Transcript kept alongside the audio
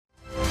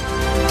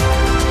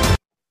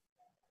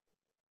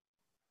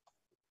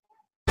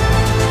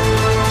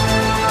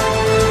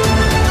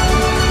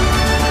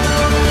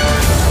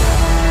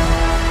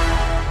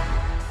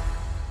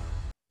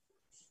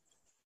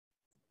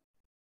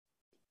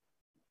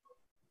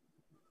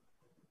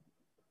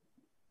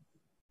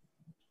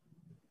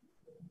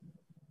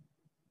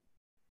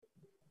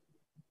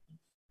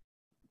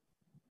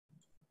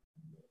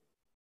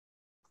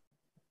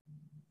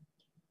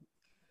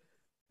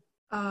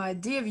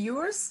Dear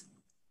viewers,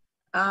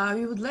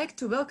 we would like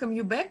to welcome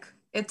you back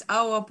at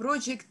our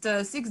project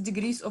 6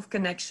 Degrees of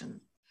Connection.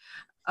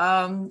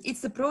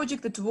 It's a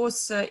project that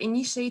was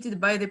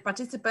initiated by the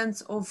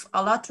participants of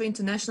ALLATRA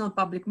International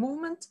Public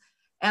Movement,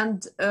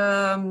 and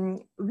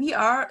we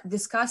are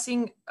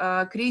discussing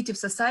creative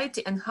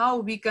society and how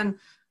we can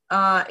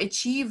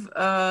achieve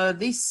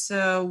this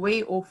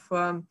way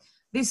of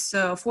this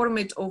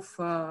format of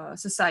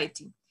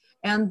society.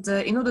 And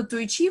in order to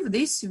achieve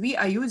this, we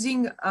are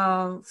using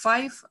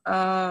 5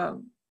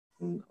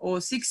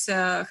 or 6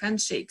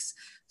 handshakes.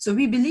 So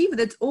we believe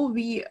that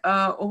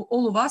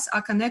all of us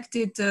are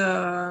connected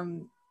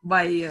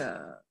by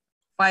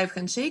 5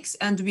 handshakes,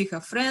 and we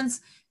have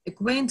friends,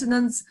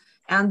 acquaintances,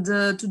 and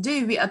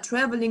today we are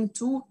traveling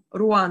to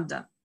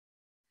Rwanda.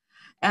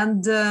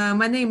 And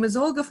my name is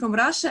Olga from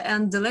Russia,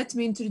 and let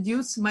me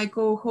introduce my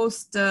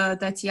co-host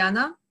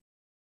Tatiana.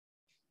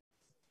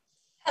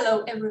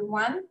 Hello,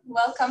 everyone.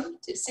 Welcome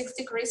to 6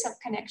 Degrees of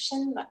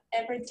Connection,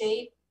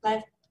 everyday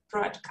live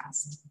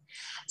broadcast.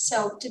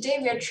 So today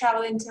we are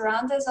traveling to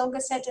Rwanda, as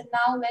Olga said, and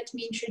now let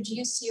me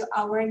introduce you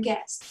our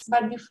guests.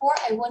 But before,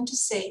 I want to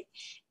say,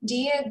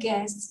 dear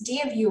guests,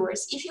 dear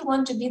viewers, if you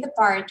want to be the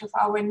part of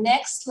our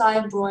next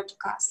live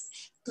broadcast,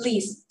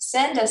 please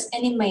send us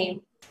an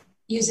email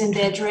using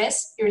the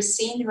address you're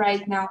seeing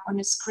right now on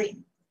the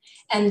screen.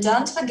 And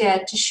don't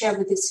forget to share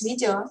with this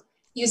video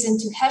using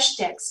 2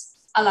 hashtags,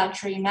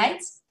 ALLATRA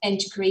Unites and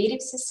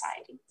Creative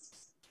Society.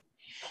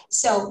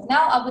 So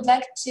now I would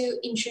like to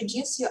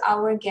introduce you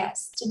our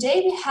guests.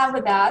 Today we have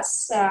with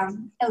us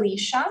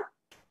Alicia,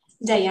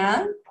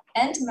 Diane,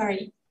 and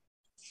Marie.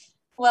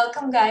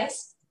 Welcome,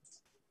 guys.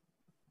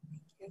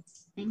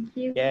 Thank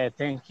you. Yeah,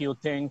 thank you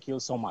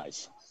so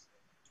much.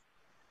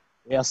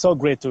 We are so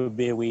great to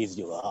be with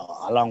you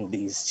along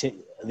this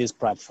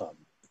platform.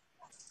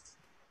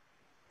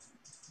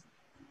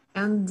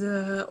 And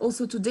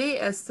also today,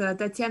 as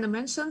Tatiana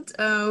mentioned,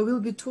 we'll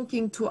be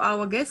talking to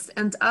our guests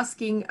and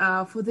asking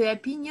for their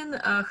opinion,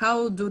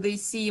 how do they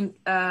see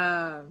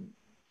a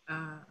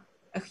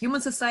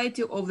human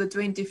society of the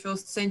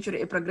 21st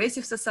century, a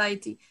progressive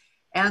society.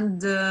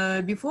 And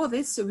before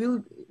this,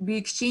 we'll be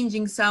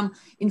exchanging some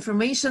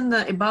information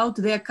about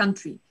their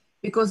country,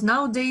 because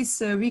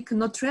nowadays we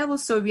cannot travel,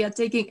 so we are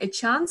taking a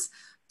chance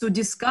to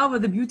discover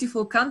the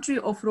beautiful country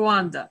of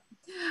Rwanda.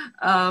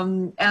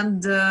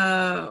 And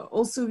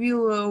also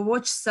we'll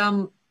watch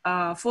some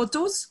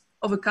photos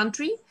of a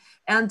country,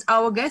 and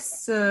our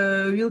guests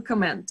will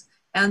comment.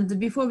 And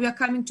before we are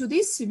coming to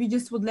this, we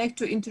just would like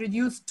to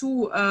introduce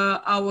to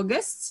our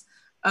guests,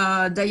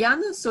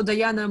 Diana. So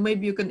Diana,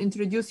 maybe you can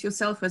introduce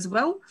yourself as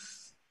well.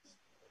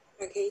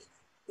 Okay,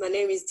 my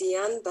name is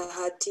Diane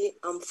Bahati.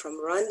 I'm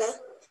from Rwanda.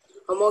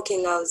 I'm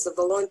working as a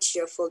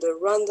volunteer for the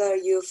Rwanda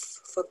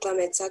Youth for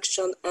Climate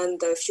Action and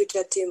the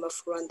future team of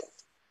Rwanda.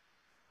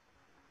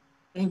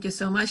 Thank you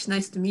so much.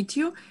 Nice to meet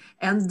you.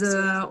 And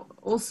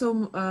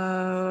also,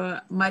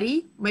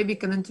 Marie, maybe you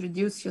can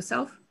introduce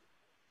yourself.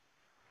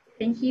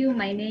 Thank you.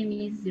 My name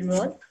is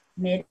Rose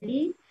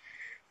Mary.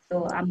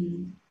 So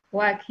I'm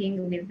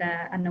working with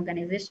an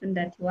organization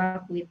that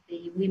works with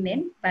the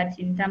women, but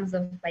in terms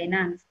of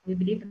finance, we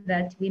believe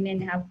that women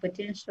have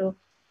potential,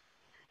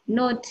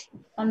 not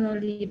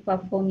only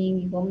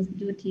performing home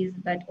duties,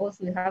 but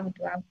also we have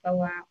to have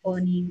our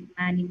own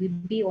money. We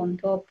be on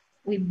top.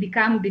 We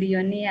become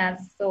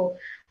billionaires. So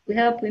we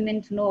help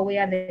women to know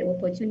where the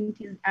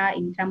opportunities are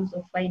in terms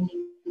of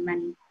finding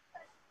money.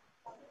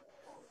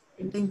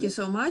 Thank you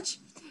so much.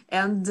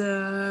 And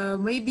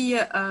maybe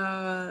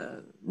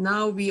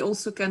now we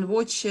also can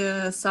watch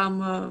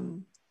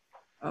some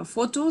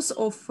photos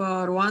of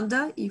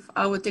Rwanda. If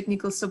our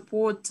technical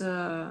support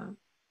can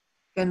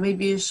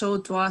maybe show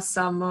to us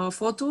some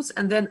photos,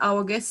 and then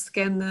our guests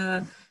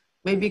can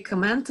maybe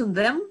comment on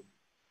them.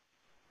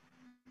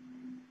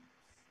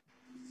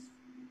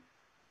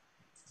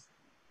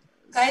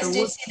 Guys, do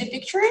you see the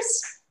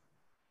pictures?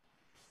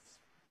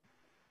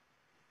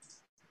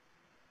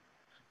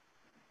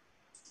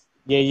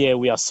 Yeah,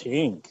 we are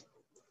seeing.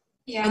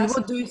 Yeah. And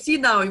what do you see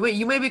now?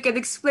 You maybe can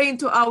explain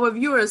to our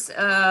viewers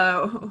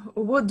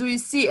what do you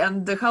see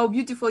and how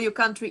beautiful your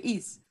country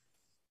is.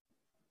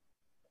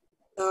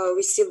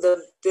 We see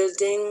the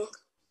building,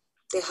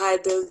 the high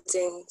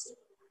buildings.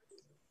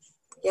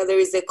 Yeah, there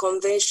is a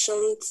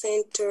convention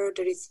center.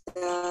 There is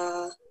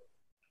a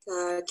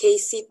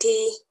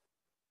KCT.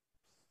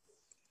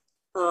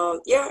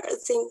 Yeah, I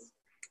think,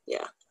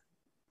 yeah.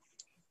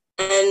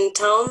 And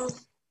town.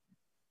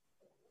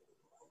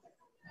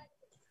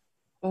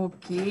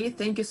 Okay,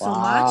 thank you so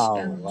much.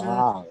 And,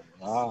 wow.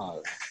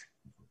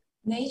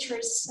 Nature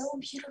is so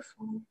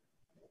beautiful.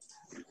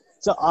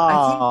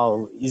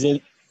 So, is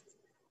it?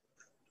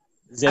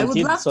 I would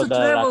love to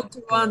travel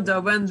to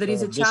Rwanda when there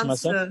is a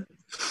chance to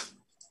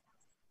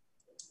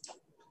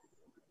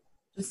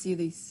see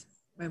this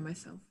by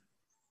myself.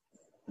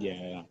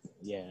 Yeah.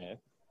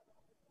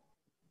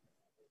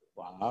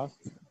 Wow.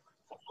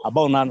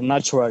 About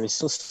natural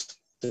resources,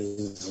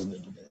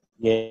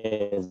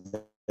 yeah,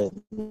 the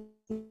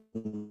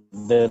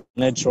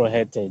natural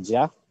heritage,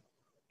 yeah.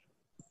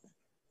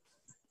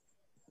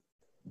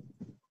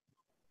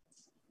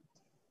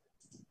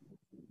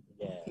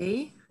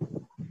 Okay.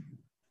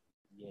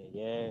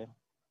 Yeah.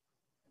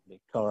 The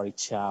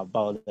culture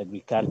about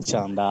agriculture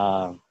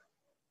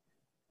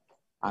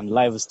and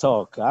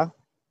livestock, huh?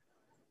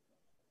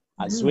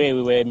 As we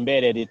were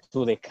embedded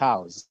into the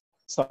cows.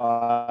 So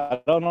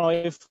I don't know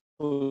if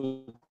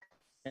we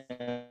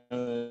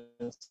can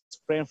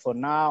explain for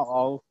now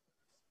or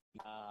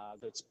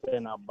to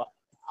explain about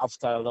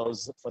after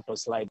those photo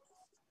slides.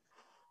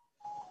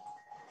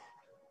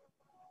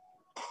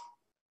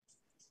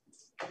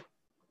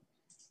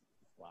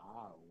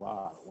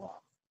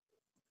 Wow.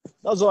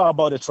 Those are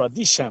about the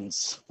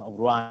traditions of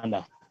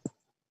Rwanda.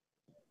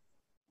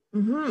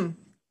 And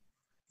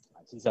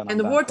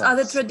what are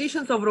the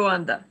traditions of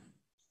Rwanda?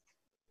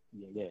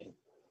 Yeah.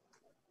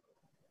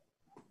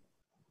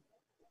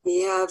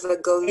 We have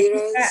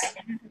Goliras,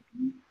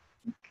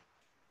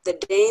 the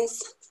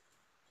dance.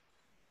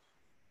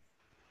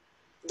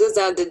 Those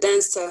are the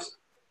dancers.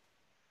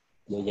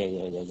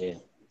 Yeah.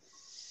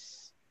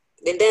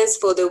 They dance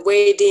for the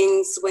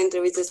weddings when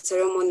there is a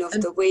ceremony of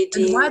the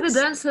wedding. And why the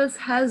dancers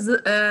has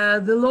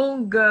the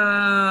long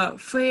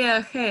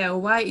fair hair?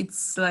 Why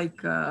it's like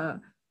why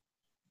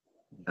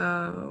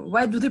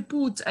do they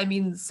put, I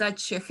mean,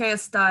 such a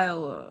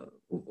hairstyle?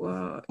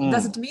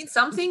 Does it mean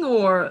something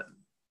or?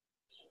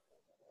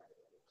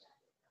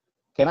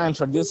 Can I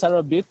introduce her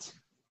a bit?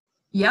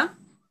 Yeah.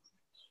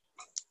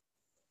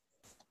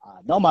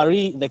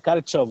 Normally, the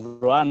culture of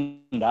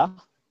Rwanda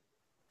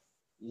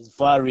is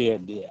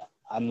varied.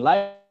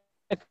 Unlike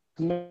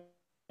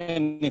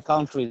many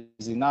countries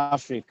in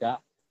Africa,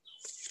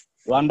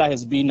 Rwanda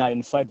has been a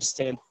unified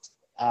state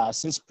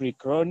since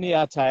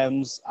pre-colonial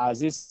times,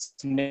 as its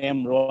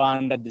name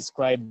Rwanda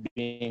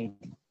describing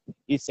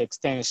its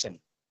extension.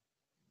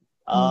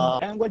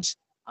 Language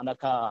and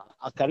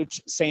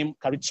same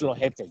cultural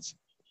heritage.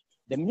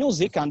 The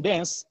music and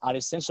dance are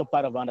essential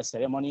part of Rwanda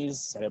ceremonies,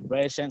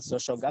 celebrations,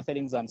 social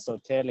gatherings, and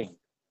storytelling.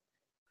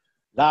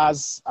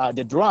 Thus,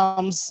 the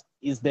drums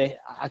is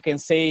I can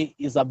say,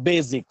 is a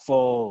basic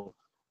for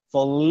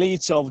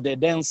each of the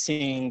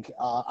dancing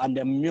and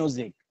the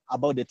music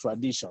about the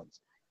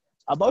traditions.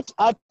 About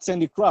arts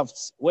and the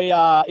crafts,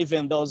 where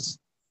even those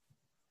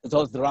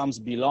drums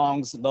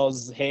belongs,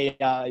 those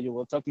hair you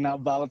were talking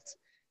about,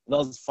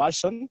 those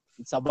fashion,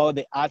 it's about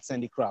the arts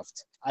and the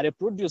craft. Are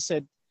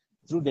produced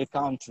through the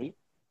country,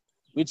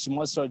 which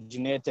most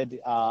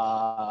originated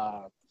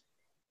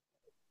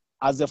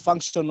as a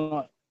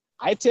functional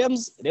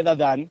items rather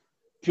than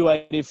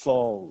purely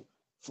for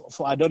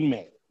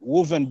adornment.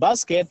 Woven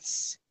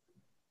baskets,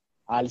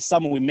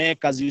 some we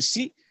make, as you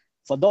see.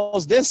 For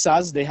those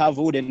dancers, they have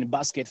wooden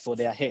basket for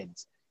their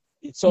heads.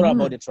 It's all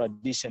about the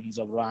traditions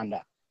of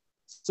Rwanda.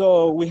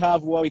 So we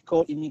have what we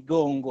call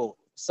imigongo,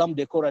 some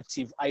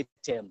decorative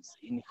items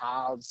in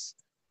house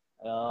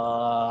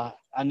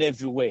and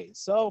everywhere.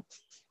 So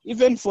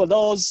even for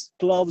those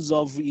clubs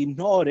of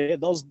Inore,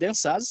 those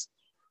dancers,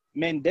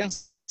 men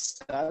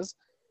dancers,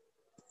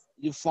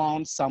 you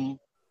found some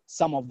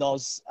of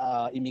those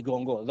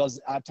imigongo, those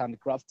art and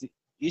craft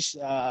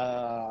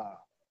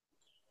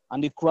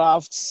and the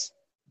crafts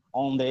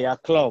on their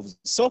clothes.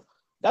 So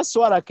that's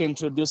what I can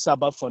introduce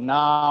about for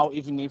now,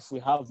 even if we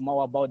have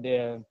more about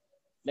the,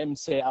 let me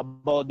say,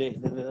 about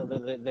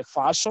the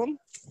fashion.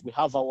 We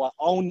have our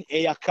own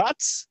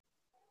haircuts,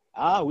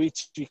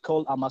 which we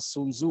call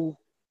amasunzu.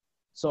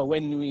 So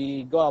when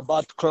we go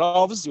about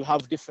clothes, you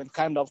have different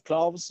kind of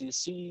clothes. You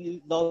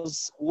see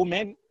those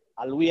women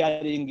are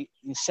wearing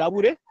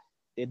inshabure.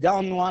 The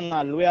down one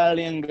are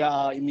wearing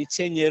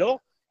imikenyero.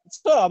 It's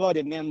all about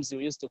the names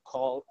we used to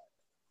call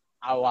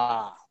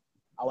our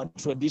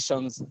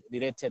traditions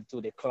related to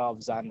the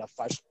clothes and the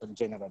fashion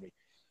generally.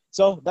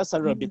 So that's a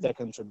little bit I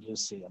can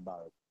introduce you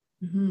about it.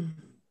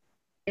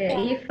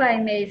 If I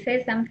may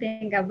say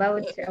something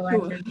about our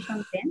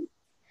tradition then.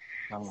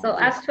 So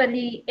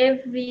actually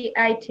every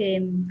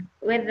item,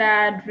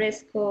 whether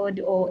dress code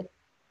or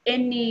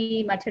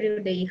any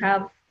material they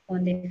have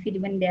on the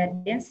field when they are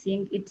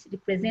dancing, it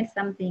represents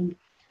something.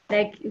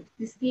 Like if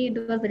you see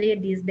those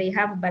ladies, they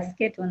have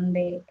basket on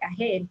their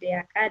head, they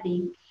are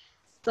carrying.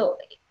 So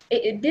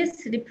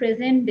this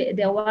represents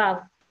their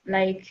work,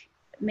 like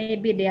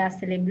maybe they are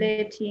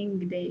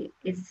celebrating,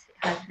 it's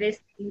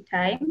harvesting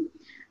time.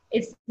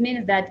 It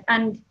means that,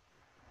 and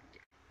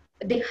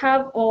they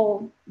have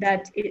all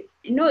that,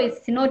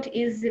 it's not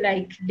easy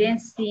like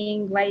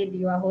dancing while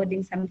you are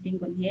holding something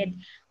on head,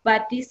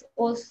 but this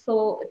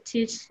also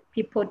teach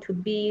people to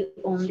be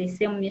on the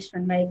same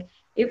mission. Like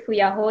if we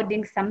are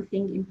holding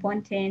something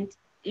important,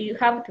 you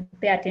have to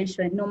pay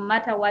attention no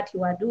matter what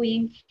you are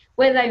doing,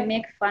 whether you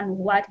make fun or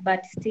what,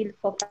 but still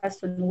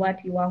focus on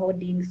what you are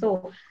holding.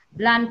 So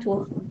learn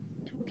to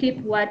keep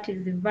what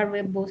is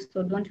valuable,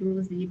 so don't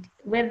lose it.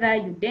 Whether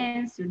you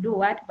dance, you do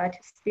what, but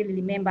still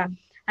remember.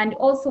 And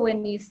also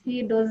when you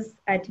see those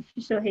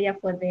artificial hair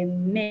for the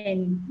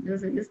men,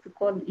 those we used to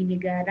call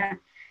imigara,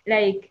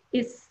 like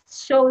it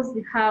shows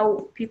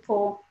how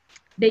people,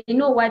 they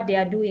know what they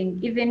are doing,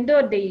 even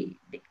though they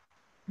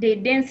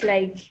dance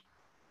like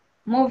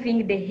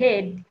moving the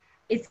head,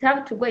 it's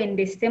have to go in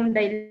the same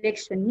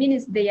direction,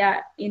 means they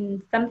are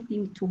in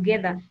something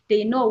together.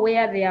 They know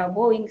where they are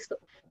going. So,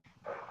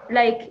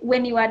 like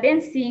when you are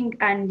dancing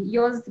and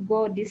yours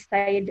go this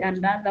side and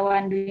another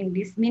one doing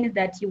this, means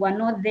that you are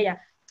not there.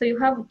 So you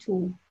have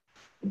to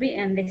be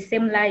in the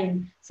same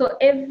line. So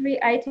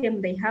every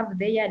item they have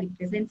there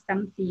represents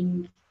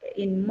something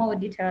in more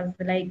details.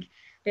 Like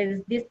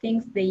there's these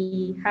things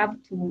they have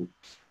to,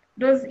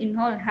 those in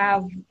all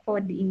have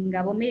called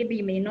Ingabo. Maybe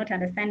you may not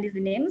understand these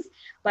names,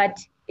 but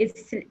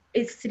it's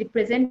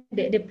represent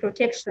the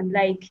protection.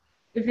 Like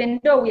even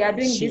though we are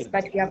doing this,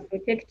 but we are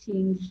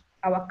protecting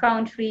our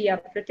country, we are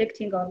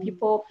protecting our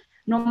people.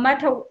 No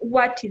matter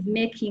what is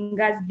making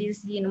us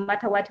busy, no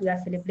matter what we are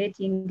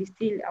celebrating,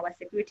 still our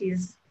security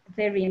is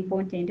very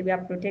important. We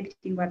are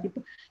protecting our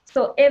people.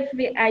 So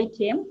every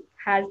item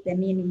has the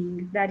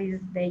meaning. That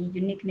is the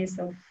uniqueness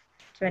of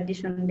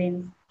traditional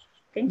dance.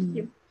 Thank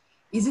you.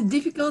 Is it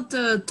difficult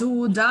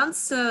to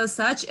dance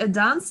such a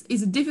dance?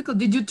 Is it difficult?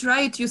 Did you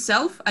try it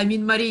yourself? I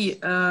mean, Marie.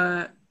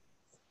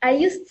 I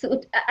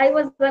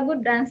was a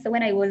good dancer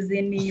when I was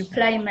in the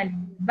primary,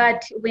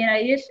 but when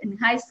I reached in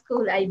high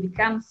school, I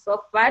became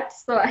so fat.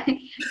 So,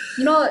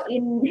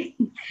 in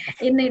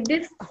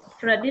this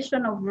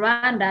tradition of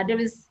Rwanda, there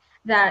is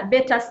the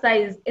better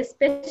size,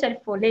 especially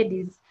for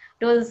ladies.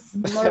 Those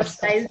small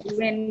size,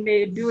 when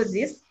they do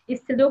this,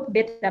 it look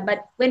better.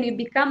 But when you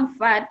become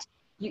fat,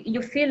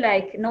 you feel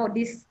like, no,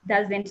 this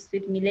doesn't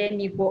suit me, let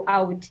me go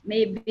out.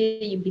 Maybe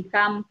you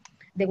become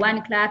the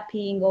one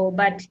clapping,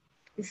 but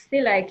it's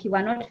still like you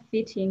are not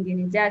fitting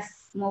in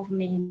just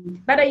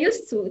movement. But I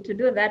used to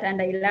do that,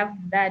 and I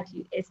loved that,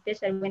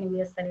 especially when we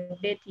were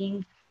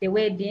celebrating the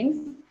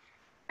weddings.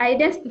 I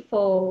danced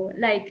for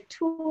like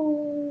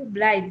 2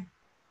 brides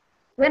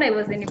when I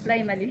was in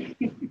primary.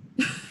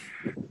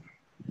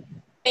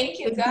 Thank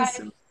you,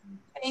 guys.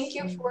 Thank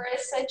you for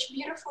such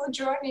beautiful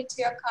journey to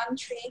your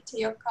country, to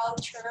your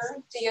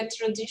culture, to your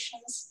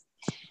traditions.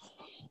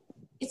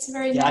 It's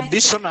very nice.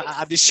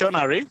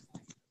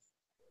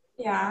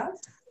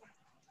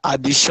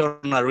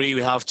 Additionally,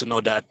 we have to know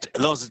that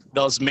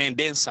those main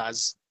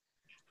dancers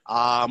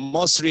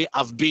mostly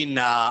have been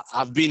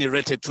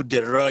related to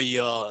the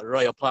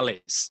royal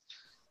palace,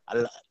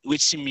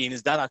 which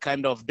means that a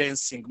kind of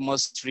dancing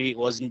mostly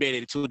was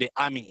embedded to the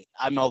army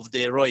of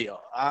the royal.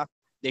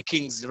 The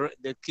king's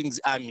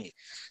army.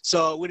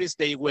 So with this,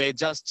 they were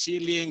just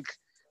chilling.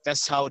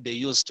 That's how they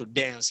used to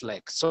dance.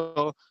 Like,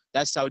 so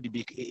that's how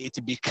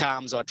it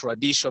becomes a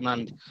tradition,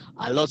 and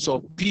a lot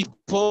of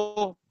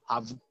people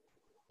have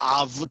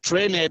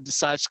trained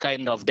such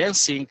kind of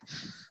dancing.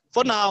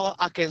 For now,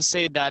 I can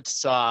say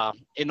that's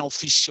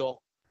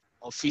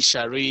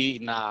officially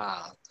in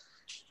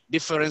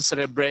different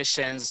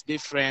celebrations,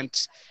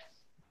 different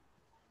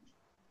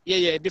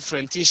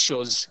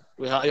issues.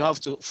 You have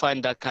to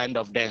find that kind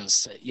of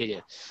dance.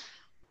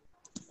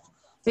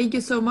 Thank you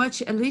so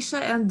much,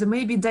 Alicia. And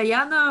maybe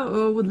Diana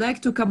would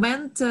like to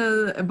comment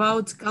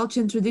about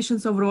culture and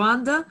traditions of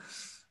Rwanda.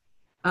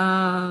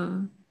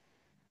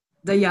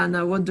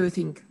 Diana, what do you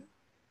think?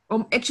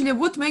 Actually,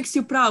 what makes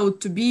you proud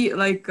to be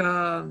like,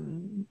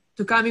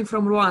 to coming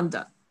from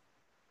Rwanda?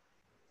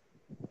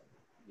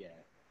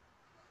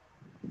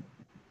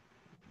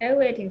 I'm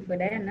waiting for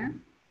Diana.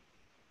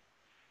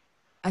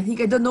 I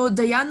think, I don't know,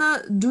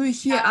 Diana, do you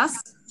hear us?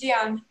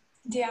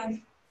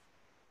 Diane.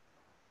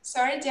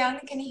 Sorry, Diane,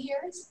 can you hear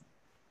us?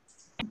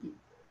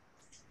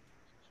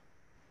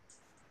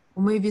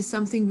 Or maybe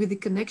something with the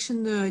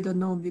connection, I don't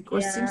know,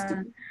 because seems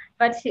to...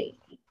 But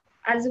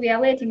as we are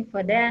waiting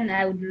for Diana,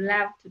 I would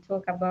love to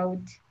talk about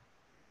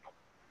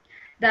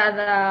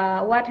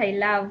what I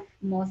love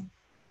most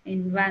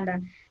in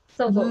Rwanda.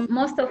 So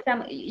most of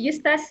them, you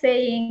start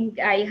saying,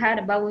 I heard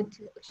about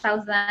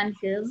 1,000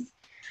 hills.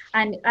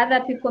 And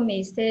other people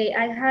may say,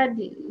 I heard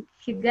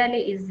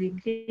Kigali is the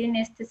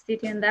cleanest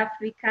city in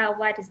Africa.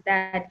 What is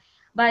that?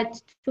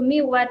 But to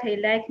me, what I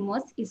like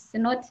most is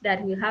not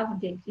that we have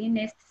the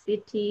cleanest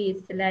city.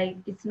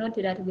 It's not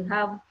that we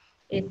have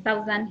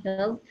 1,000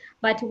 hills.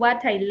 But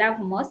what I love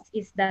most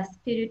is the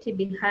spirit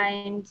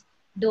behind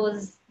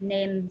those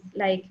names.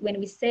 Like when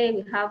we say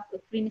we have a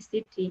clean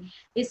city,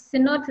 it's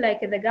not like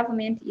the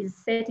government is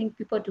setting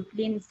people to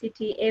clean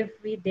city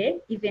every day,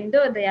 even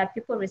though there are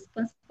people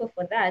responsible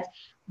for that,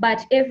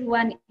 but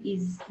everyone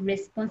is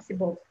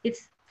responsible. It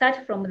starts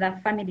from the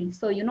family.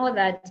 So you know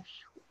that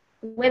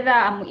whether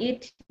I'm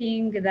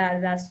eating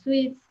the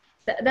sweets,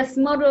 the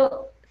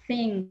small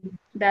thing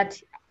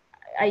that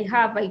I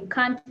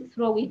can't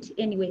throw it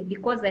anyway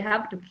because I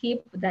have to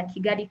keep the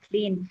Kigali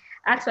clean.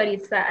 Actually,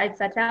 it's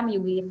a term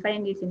you will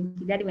find it in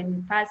Kigali when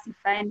you pass, you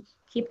find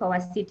keep our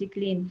city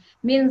clean.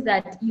 Means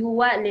that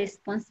you are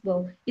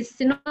responsible. It's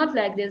not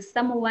like there's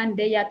someone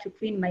there to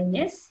clean my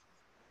mess.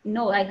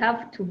 No, I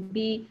have to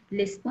be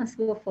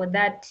responsible for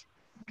that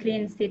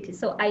clean city.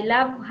 So I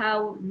love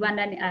how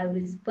Rwandans are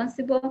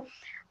responsible,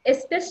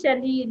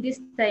 especially this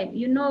time.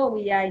 You know,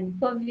 we are in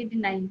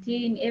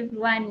COVID-19,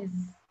 everyone is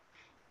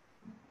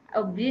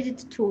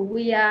obliged to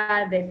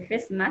wear the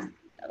face mask.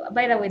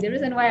 By the way, the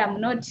reason why I'm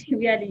not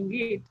wearing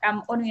it,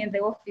 I'm only in the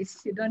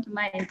office, you don't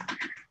mind.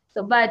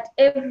 So, but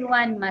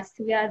everyone must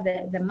wear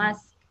the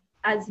mask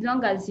as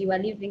long as you are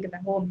leaving the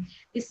home.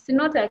 It's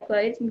not like we're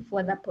waiting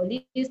for the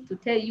police to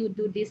tell you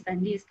do this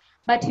and this,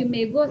 but you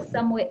may go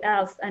somewhere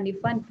else and you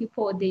find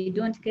people, they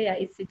don't care.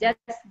 It's just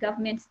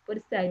government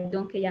police that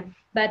don't care.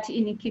 But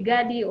in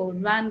Kigali or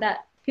Rwanda,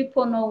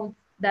 people know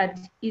that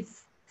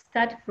it's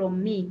start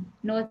from me,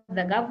 not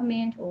the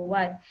government or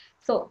what.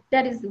 So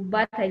that is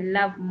what I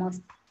love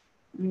most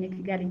in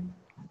Kigali,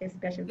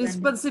 especially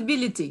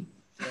responsibility.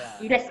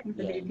 Yeah.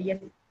 Responsibility, yes.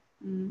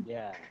 Mm.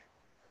 Yeah.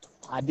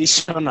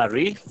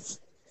 Additionally,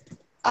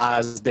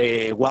 as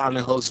the one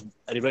who's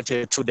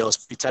related to the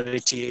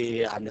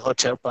hospitality and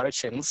hotel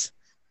operations,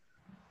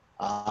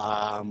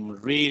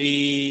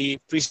 really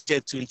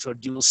appreciate to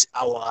introduce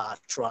our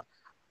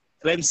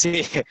let's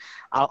say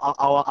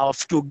our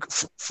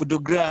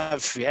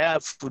foodography, yeah,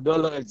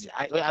 foodology.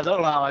 I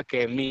don't know how I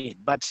can mean,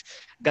 but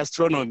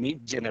gastronomy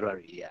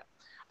generally, yeah.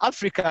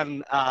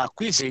 African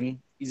cuisine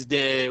is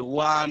the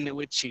one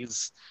which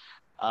is,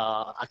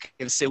 I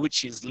can say,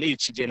 which is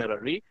rich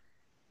generally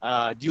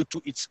due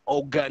to its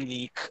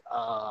organic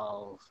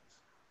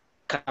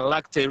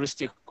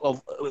characteristic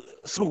of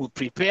through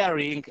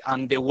preparing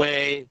and the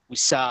way we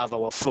serve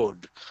our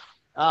food.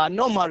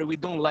 Normally, we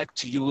don't like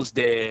to use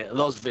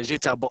those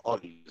vegetable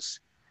oils.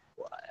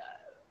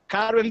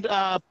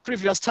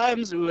 Previous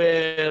times, we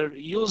were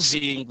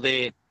using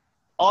the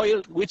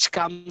oil which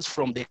comes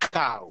from the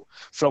cow,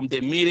 from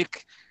the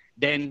milk.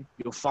 Then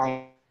you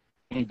found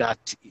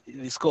that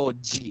it's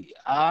called ghee.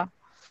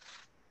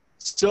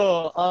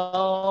 So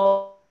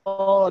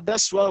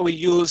that's why we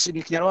use, in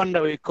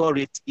Kinyarwanda, we call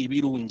it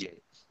ibirunge.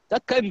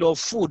 That kind of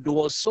food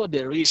was so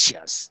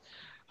delicious.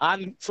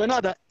 And for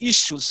another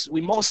issues, we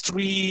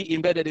mostly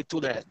embedded it to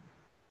the,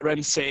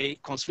 let's say,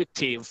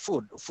 constrictive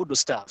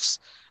foodstuffs.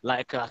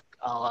 Like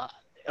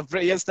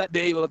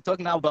yesterday, we were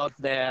talking about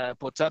the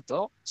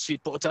potato,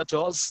 sweet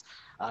potatoes,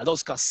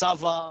 those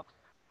cassava,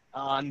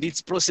 and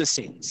its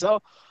processing. So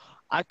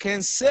I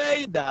can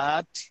say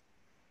that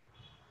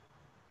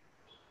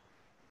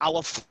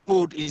our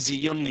food is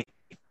unique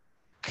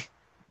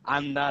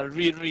and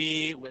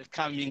really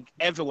welcoming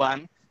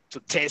everyone to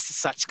taste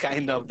such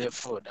kind of the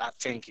food.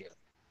 Thank you.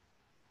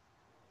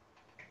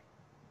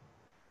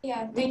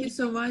 Yeah, Thank you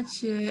so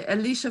much,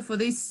 Alicia, for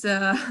this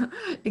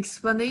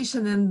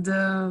explanation.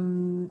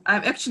 And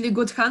I've actually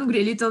got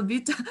hungry a little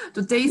bit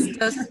to taste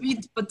the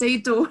sweet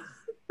potato.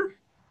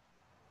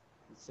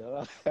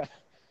 So,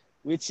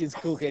 which is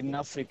cooked in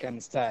African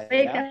style.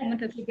 Welcome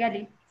to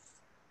Kigali.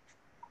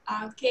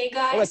 Okay,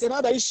 guys. All right,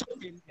 another issue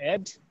in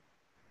head.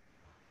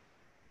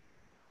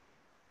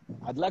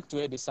 I'd like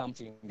to add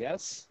something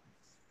else,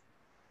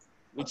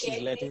 which is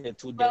related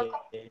to the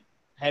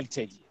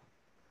heritage.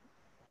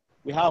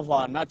 We have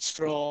our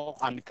natural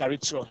and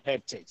cultural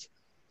heritage,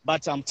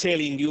 but I'm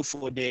telling you,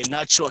 for the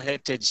natural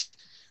heritage,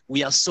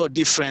 we are so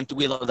different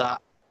with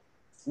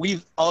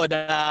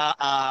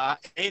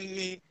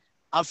any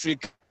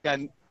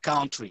African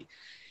country.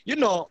 You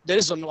know, the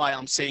reason why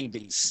I'm saying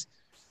this,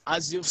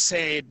 as you've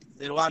said,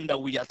 Rwanda,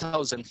 we are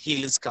 1,000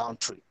 hills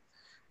country.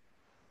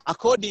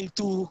 According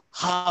to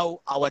how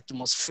our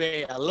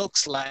atmosphere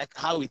looks like,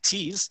 how it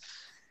is,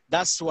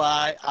 that's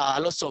why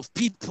lots of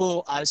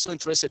people are so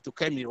interested to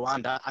come in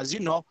Rwanda. As you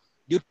know,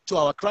 due to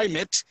our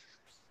climate,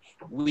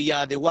 we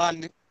are the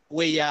one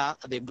where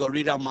the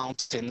gorilla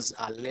mountains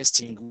are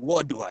listing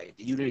worldwide,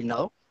 you really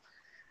know.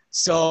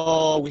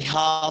 So we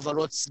have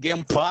lots of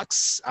game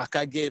parks,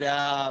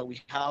 Akagera,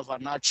 we have a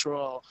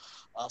natural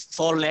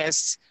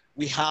forest,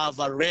 we have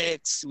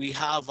lakes, we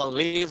have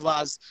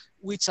rivers,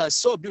 which are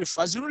so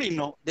beautiful. As you really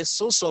know, the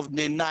source of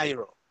the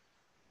Nile.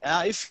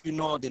 If you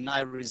know, the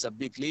Nile is a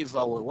big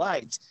river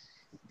worldwide.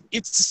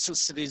 Its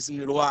source is in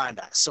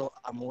Rwanda. So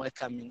I'm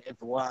welcoming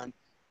everyone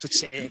to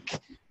check,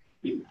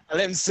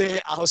 let's say,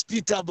 a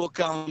hospitable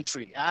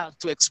country,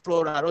 to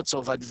explore lots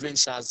of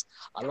adventures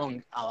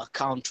along our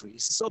country.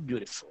 It's so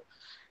beautiful.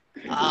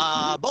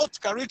 About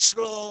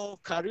cultural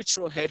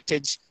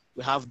heritage,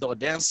 we have the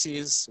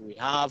dances, we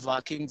have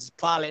King's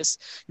Palace.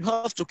 You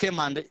have to come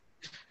and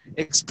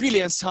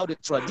experience how the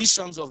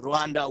traditions of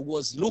Rwanda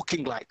was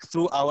looking like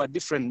through our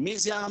different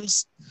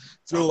museums,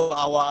 through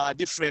our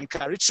different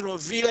cultural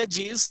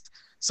villages.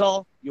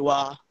 So you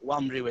are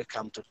warmly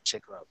welcome to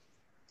check out.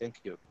 Thank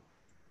you.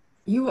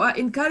 You are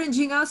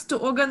encouraging us to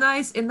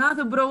organize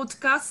another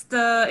broadcast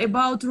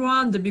about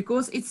Rwanda,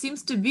 because it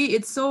seems to be,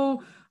 it's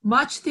so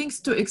much things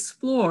to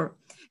explore.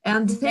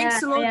 And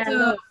thanks a lot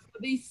for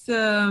these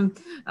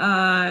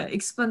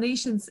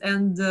explanations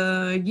and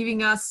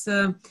giving us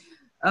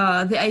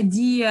the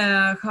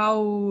idea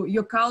how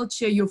your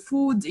culture, your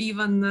food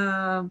even,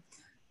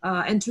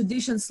 and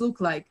traditions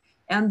look like.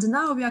 And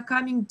now we are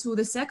coming to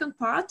the second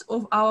part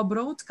of our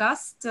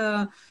broadcast,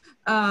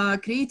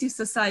 Creative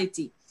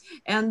Society.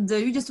 And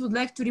we just would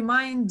like to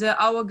remind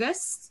our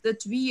guests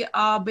that we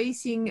are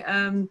basing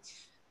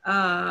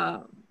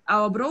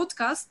our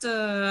broadcast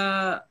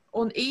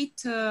on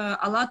 8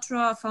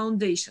 ALLATRA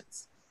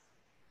foundations.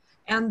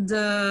 And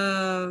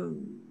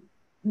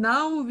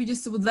Now we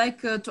just would like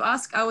to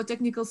ask our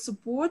technical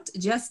support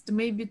just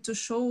maybe to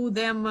show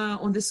them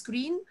on the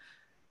screen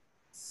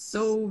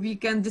so we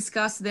can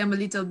discuss them a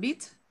little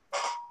bit.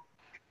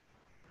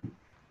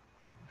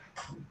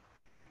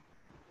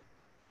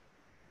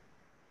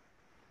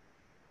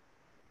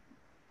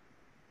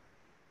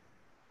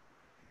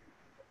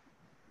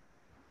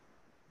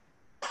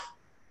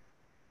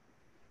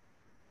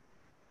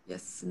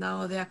 Yes,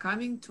 now they are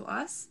coming to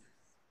us.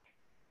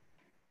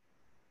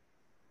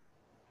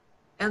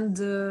 And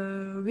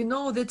we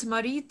know that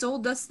Marie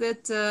told us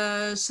that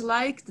she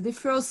liked the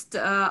first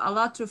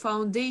ALLATRA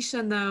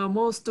Foundation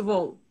most of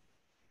all.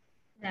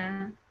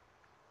 Yeah.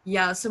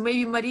 Yeah, so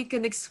maybe Marie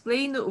can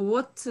explain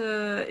what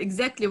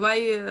exactly why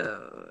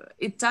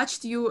it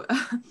touched you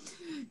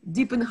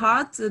deep in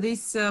heart,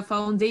 this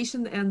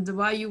foundation, and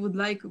why you would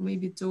like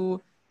maybe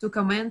to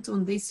comment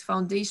on this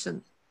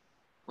foundation,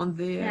 on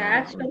the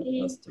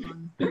Actually, first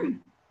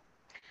one.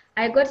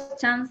 I got a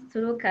chance to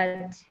look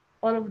at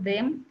all of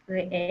them,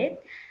 the 8.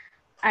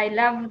 I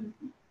love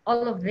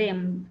all of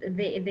them.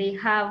 They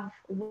have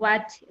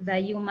what the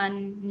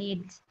human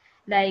needs.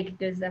 Like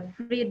there's a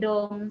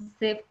freedom,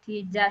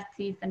 safety,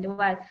 justice, and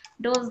what.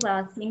 Those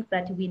are things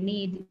that we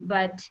need.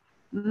 But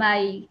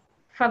my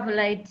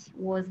favorite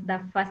was the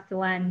first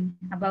one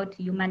about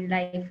human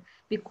life,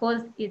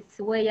 because it's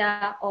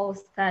where all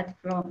start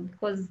from.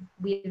 Because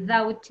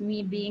without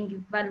me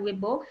being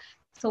valuable,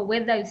 so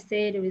whether you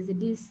say there is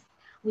this,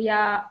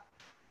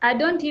 I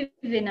don't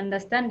even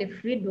understand the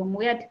freedom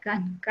where it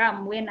can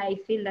come when I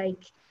feel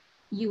like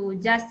you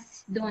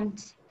just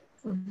don't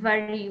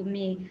value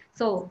me.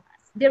 So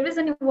the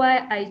reason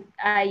why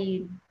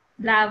I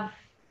love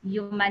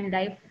human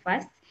life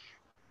first,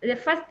 the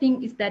first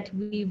thing is that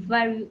we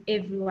value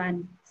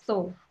everyone.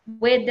 So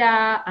whether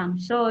I'm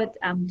short,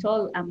 I'm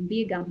tall, I'm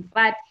big, I'm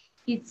fat,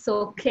 it's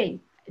okay.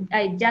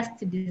 I just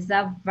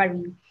deserve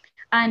value.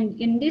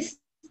 And in this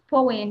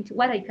point,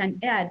 what I can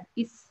add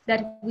is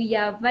that we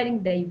are varying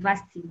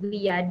diversity.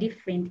 We are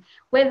different.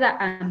 Whether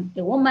I'm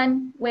a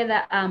woman,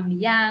 whether I'm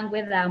young,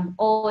 whether I'm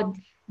old,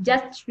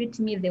 just treat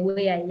me the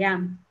way I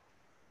am.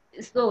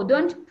 So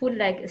don't put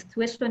like a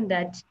situation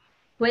that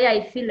where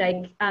I feel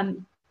like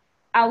I'm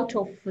out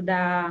of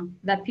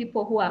the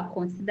people who are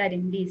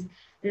considering this.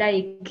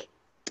 Like,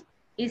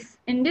 is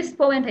in this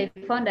point I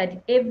found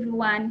that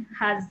everyone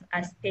has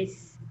a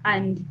space,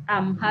 and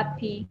I'm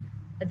happy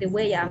the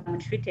way I'm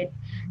treated.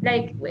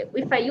 Like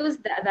if I use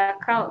the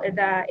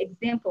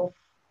example of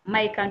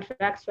my country,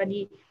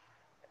 actually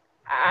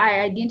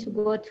I didn't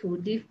go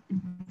to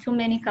too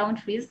many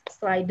countries,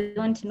 so I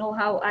don't know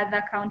how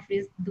other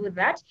countries do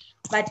that.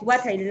 But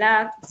what I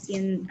love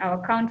in our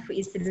country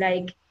is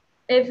like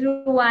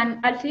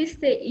everyone, at least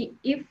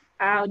if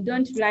I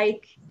don't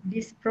like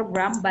this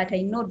program, but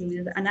I know there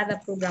is another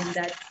program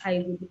that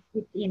I would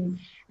fit in.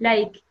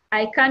 Like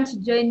I can't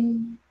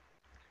join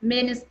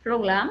men's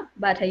program,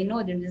 but I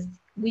know there is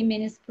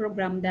women's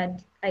program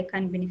that I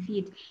can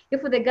benefit.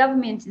 If the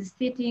government is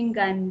sitting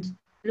and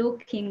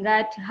looking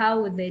at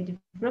how the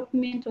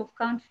development of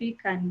country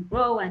can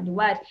grow and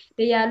what,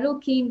 they are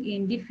looking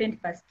in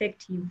different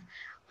perspectives,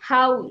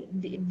 how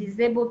the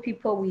disabled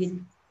people will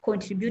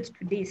contribute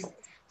to this.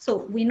 So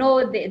we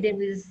know that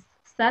there is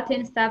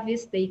certain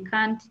service they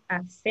can't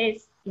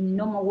access in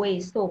normal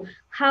ways. So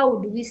how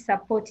do we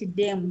support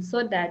them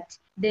so that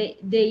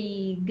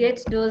they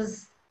get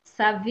those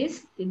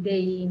service,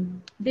 they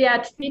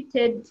are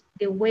treated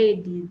the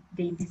way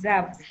they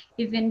deserve,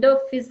 even though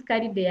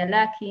physically they are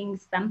lacking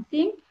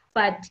something,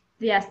 but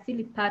they are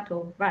still part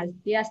of us.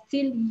 They are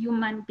still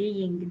human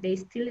beings. They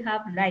still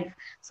have life.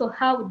 So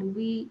how do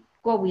we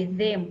go with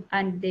them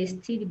and they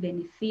still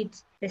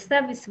benefit the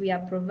service we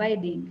are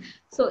providing?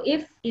 So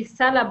if it's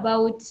all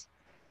about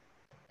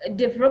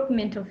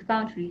development of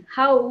country,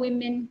 how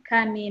women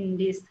come in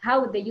this,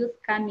 how the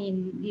youth come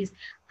in this,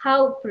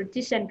 how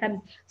politician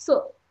comes.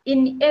 So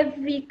in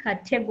every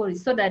category,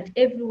 so that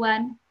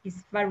everyone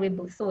is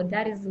valuable. So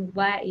that is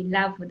why I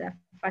love the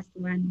first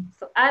one.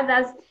 So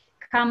others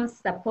come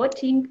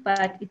supporting,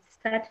 but it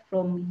starts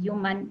from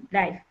human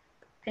life.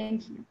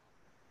 Thank you.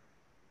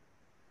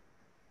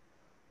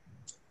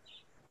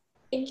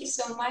 Thank you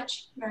so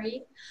much,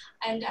 Marie.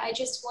 And I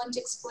just want to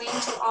explain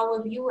to our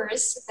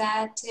viewers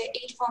that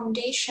 8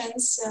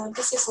 foundations,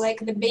 this is like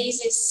the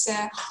basis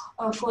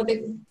for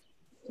the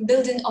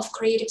building of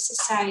creative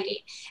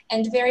society.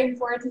 And very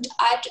important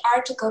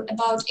article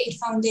about 8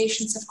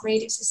 foundations of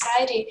creative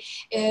society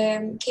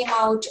came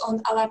out on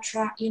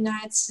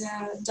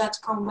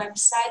allatraunites.com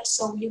website,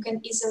 so you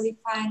can easily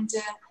find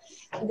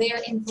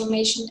their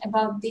information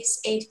about these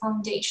 8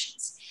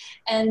 foundations.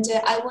 And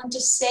I want to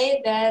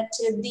say that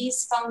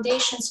these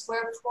foundations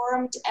were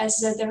formed as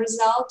the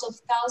result of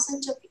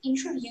thousands of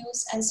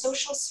interviews and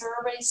social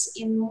surveys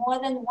in more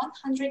than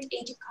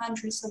 180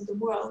 countries of the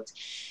world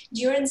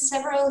during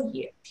several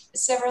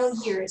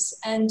years,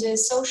 and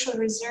social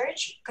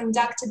research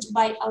conducted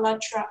by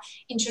ALLATRA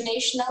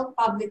International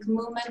Public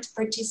Movement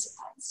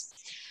participants.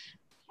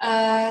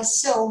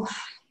 So,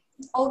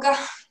 Olga,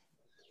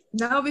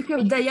 Now we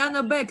have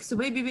Diana back, so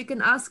maybe we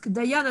can ask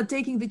Diana,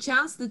 taking the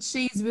chance that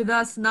she is with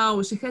us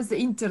now. She has the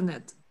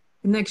internet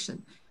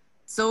connection.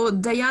 So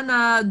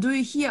Diana, do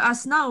you hear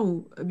us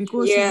now?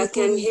 Because Yeah, I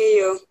can hear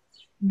you.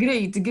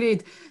 Great,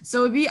 great.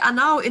 So we are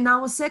now in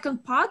our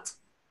second part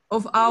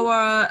of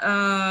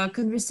our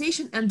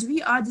conversation, and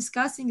we are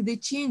discussing the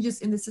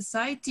changes in the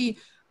society,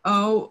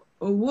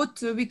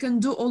 what we can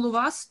do, all of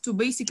us, to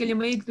basically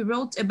make the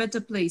world a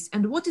better place.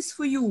 And what is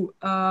for you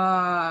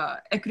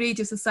a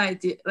creative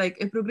society, like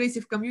a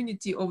progressive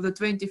community of the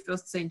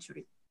 21st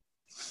century?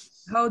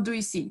 How do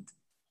you see it?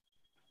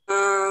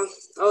 I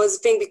was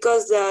thinking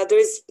because there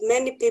is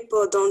many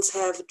people don't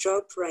have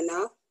job right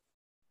now.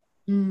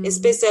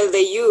 Especially the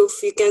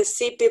youth. You can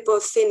see people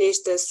finish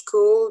the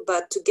school,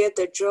 but to get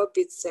a job,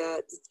 it's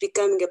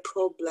becoming a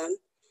problem.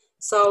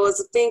 So I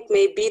was think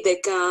maybe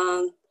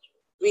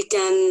we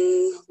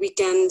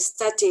can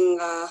starting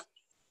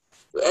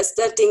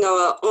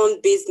our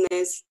own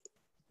business.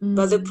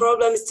 But the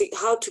problem is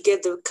how to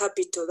get the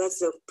capital. That's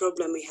the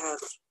problem we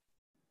have.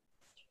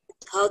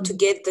 How to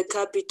get the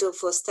capital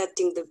for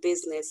starting the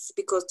business,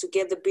 because to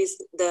get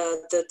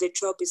the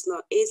job is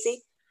not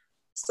easy.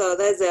 So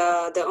that's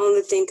the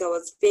only thing I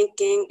was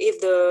thinking. If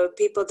the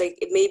people,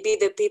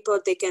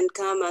 they can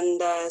come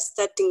and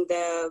starting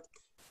the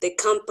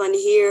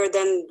company here,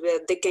 then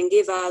they can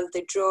give us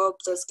the job,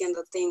 those kind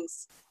of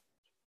things.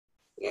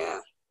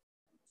 Yeah.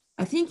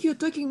 I think you're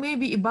talking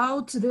maybe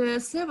about the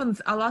 7th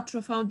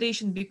ALLATRA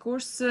Foundation,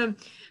 because in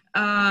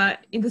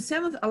the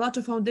 7th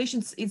ALLATRA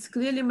Foundation, it's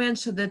clearly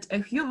mentioned that a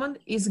human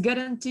is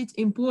guaranteed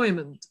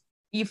employment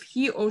if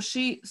he or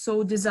she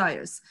so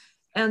desires,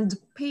 and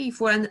pay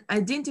for an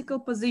identical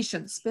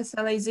position,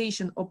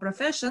 specialization, or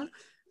profession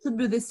should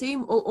be the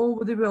same all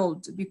over the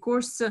world,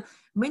 because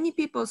many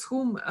people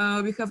whom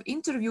we have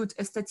interviewed,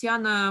 as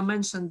Tatiana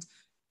mentioned,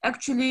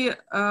 actually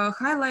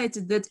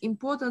highlighted that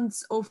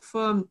importance of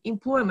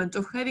employment,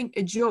 of having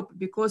a job,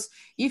 because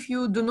if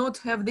you do not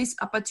have this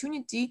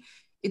opportunity,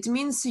 it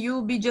means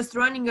you'll be just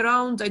running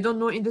around, I don't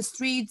know, in the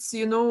streets,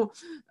 you know,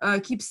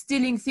 keep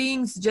stealing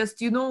things, just,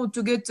 you know,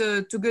 to get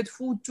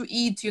food to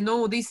eat, you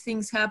know, these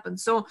things happen.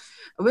 So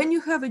when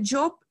you have a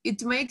job,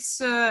 it makes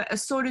a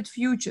solid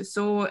future.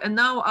 So, and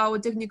now our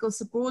technical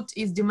support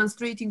is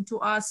demonstrating to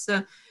us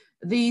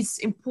this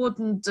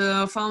important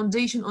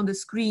foundation on the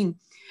screen.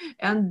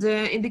 And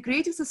in the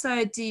creative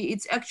society,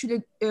 it's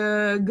actually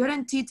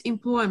guaranteed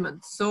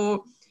employment.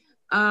 So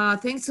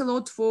thanks a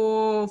lot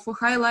for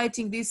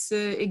highlighting this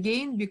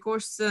again,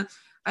 because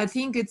I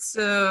think it's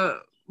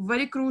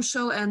very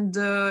crucial. And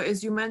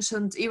as you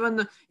mentioned,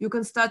 even you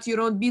can start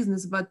your own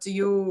business, but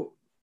you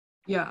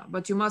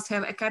must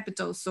have a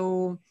capital.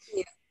 So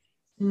yeah.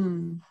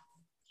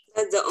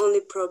 That's the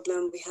only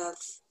problem we have,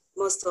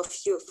 most of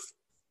youth.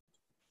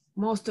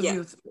 Most of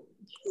youth.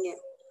 Yeah.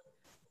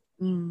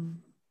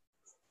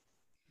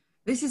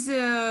 This is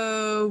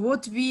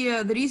what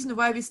the reason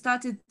why we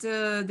started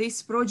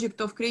this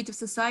project of Creative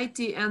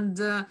Society. And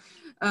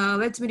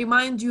let me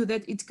remind you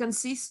that it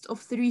consists of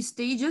 3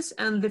 stages.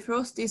 And the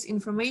first is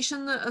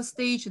information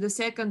stage, the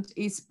second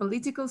is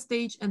political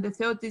stage, and the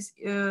third is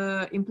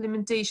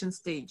implementation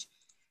stage.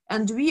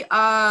 And we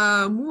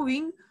are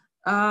moving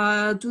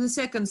to the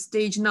second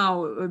stage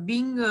now,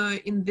 being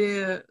in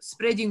the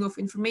spreading of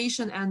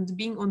information and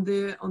being on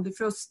the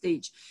first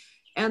stage.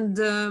 And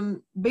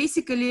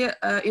basically,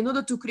 in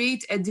order to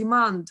create a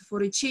demand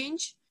for a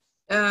change,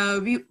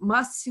 we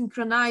must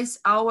synchronize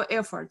our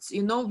efforts.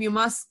 You know, we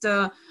must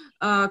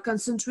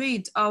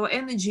concentrate our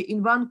energy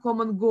in one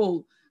common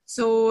goal.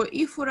 So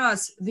if for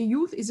us, the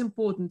youth is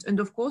important, and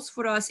of course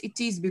for us it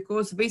is,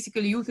 because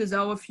basically youth is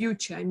our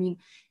future. I mean,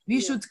 we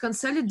should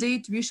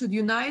consolidate, we should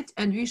unite,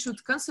 and we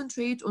should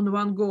concentrate on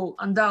one goal,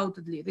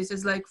 undoubtedly. This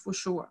is like for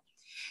sure.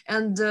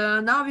 And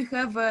now we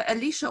have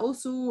Alicia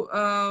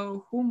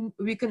also, whom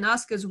we can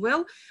ask as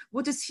well,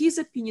 what is his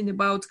opinion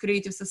about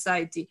creative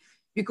society?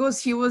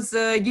 Because he was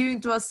giving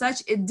to us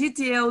such a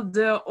detailed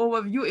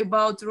overview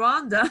about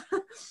Rwanda.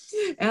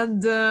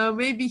 And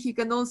maybe he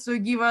can also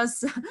give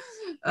us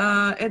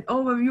an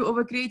overview of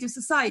a creative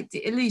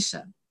society.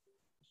 Alicia,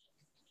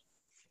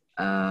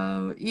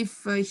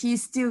 if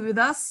he's still with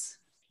us,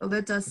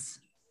 let us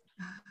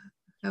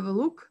have a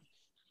look.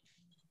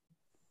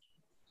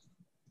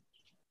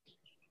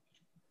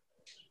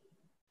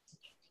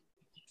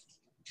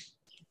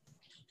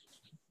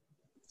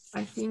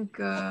 I think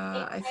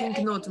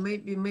not.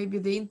 Maybe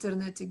the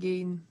internet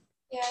again.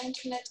 Yeah,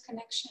 internet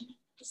connection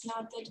is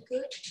not that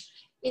good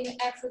in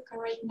Africa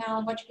right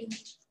now, but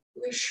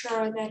we're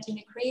sure that in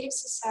a creative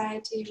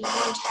society we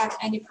won't have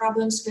any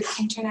problems with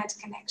internet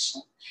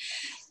connection.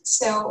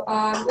 So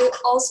we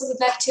also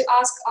would like to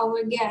ask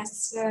our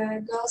guests,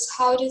 girls,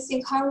 how do you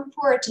think, how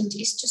important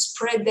is to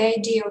spread the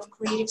idea of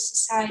creative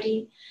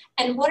society,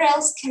 and what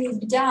else can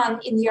be done,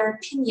 in your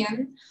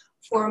opinion,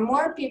 for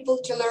more people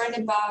to learn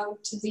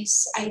about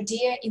this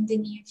idea in the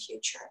near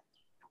future?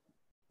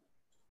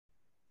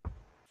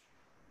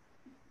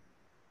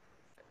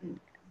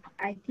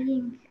 I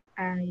think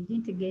I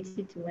didn't get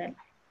it well.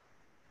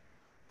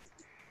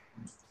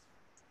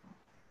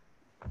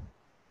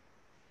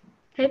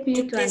 Help me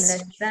to This-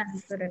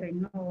 understand so that I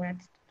know what.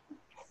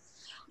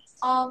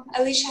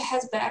 Alicia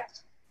has back.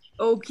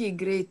 Okay,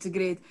 great,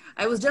 great.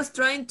 I was just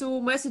trying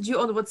to message you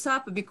on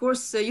WhatsApp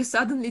because you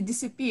suddenly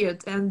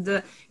disappeared,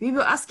 and we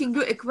were asking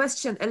you a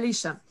question,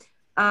 Alicia.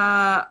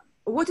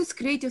 What is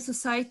creative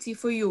society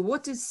for you?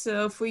 What is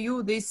for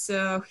you this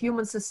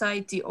human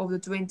society of the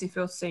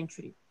 21st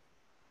century?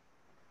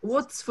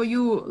 What's for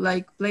you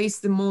like plays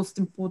the most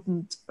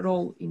important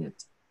role in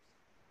it?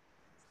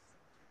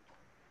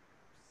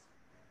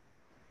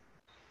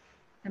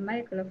 The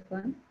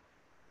microphone.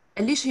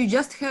 Alicia, you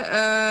just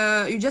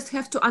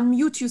have to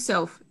unmute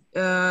yourself.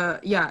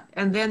 Yeah,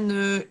 and then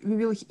we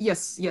will.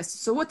 Yes, yes.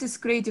 So, what is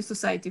creative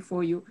society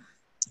for you?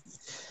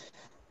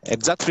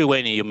 Exactly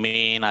when you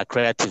mean a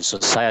creative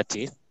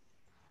society,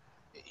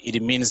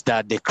 it means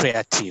that the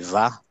creative.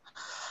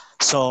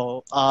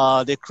 So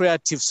the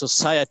creative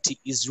society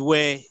is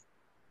where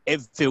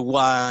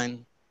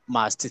everyone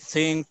must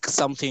think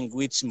something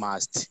which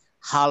must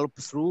help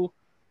through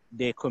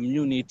the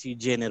community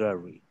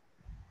generally.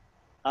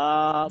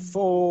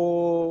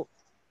 For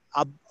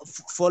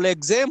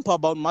example,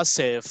 about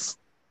myself,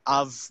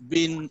 I've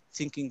been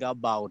thinking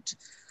about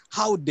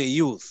how the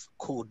youth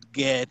could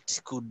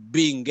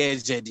be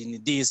engaged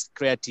in this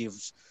creative,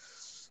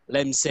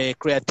 let me say,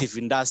 creative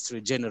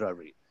industry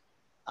generally.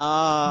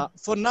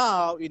 For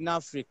now in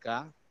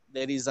Africa,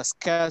 there is a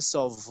scarce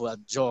of a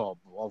job,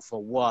 of a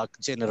work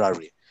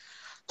generally.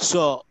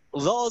 So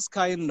those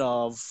kind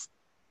of,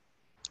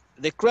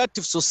 the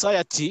creative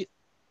society,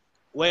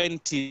 when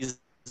it is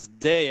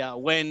there,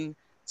 when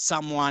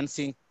someone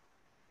think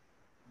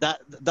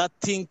that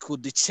thing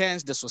could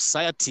change the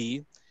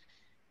society,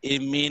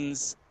 it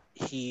means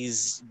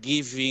he's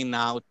giving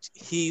out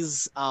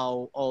his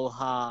or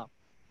her,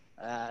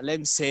 let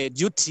me say,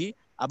 duty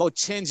about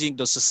changing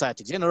the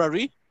society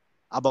generally,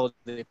 about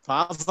the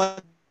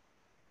poverty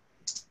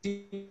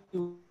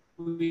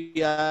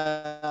we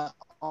are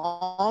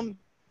on.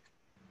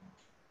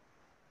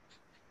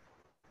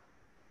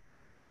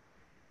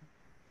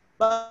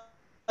 But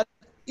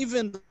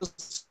even the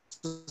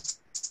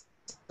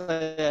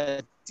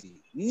society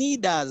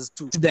need us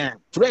to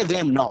let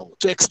them know,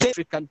 to extend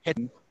African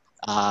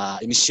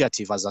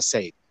initiative, as I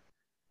said.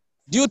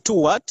 Due to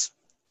what?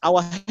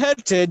 Our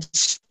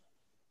heritage,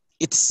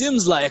 it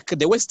seems like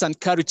the Western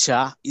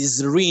culture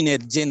is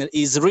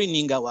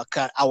ruining our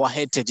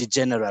heritage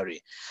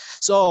generally.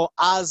 So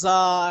as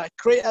a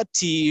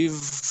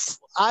creative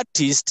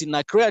artist in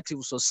a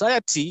creative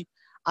society,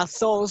 I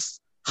thought,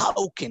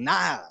 how can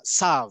I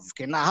serve?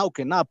 How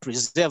can I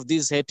preserve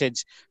this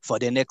heritage for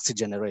the next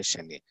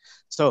generation?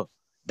 So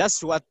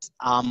that's what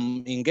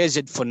I'm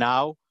engaged for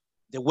now.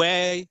 The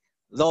way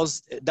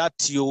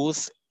that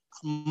youth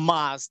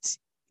must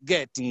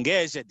get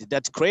engaged in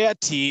that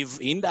creative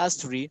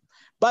industry,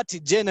 but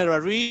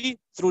generally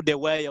through the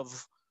way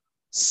of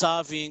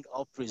serving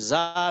or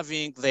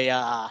preserving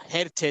their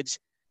heritage,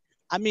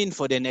 I mean,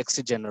 for the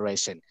next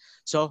generation.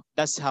 So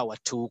that's how I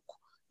took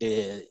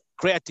the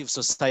creative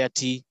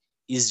society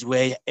is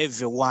where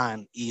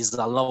everyone is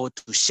allowed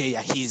to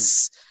share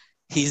his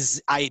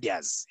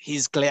ideas,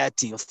 his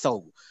creative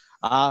thought.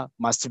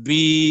 Must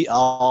be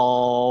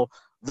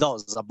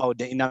those about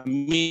the inner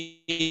media,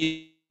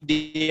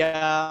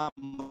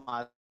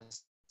 must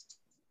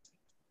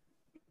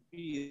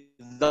be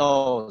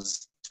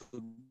those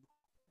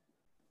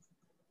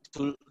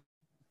to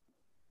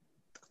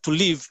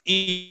live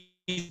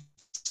each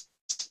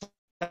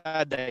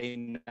other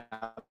in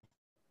a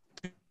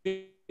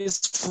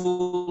peaceful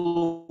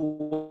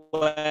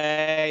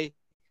way.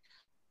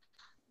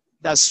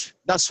 That's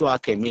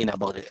what I mean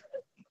about it.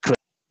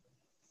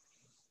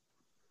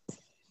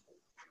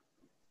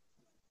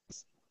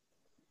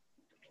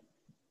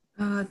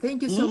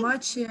 Thank you so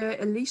much,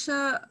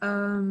 Alicia,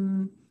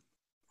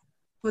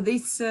 for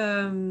this,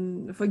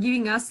 for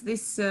giving us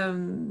this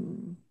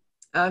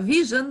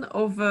vision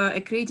of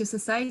a creative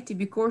society.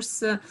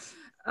 Because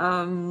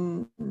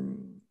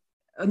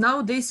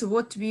nowadays,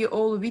 what we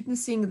all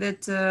witnessing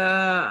that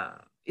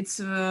it's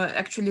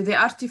actually the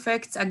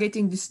artifacts are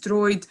getting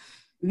destroyed.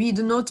 We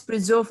do not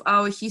preserve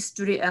our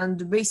history,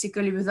 and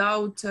basically,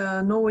 without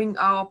knowing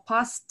our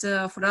past,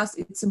 for us,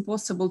 it's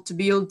impossible to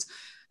build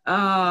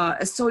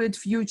a solid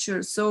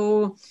future.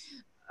 So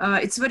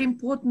it's very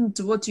important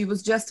what you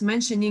was just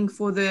mentioning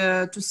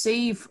to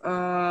save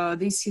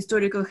this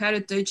historical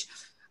heritage.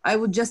 I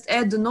would just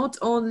add not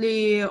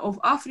only of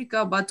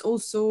Africa, but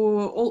also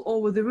all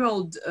over the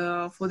world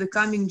for the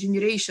coming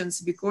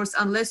generations, because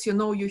unless you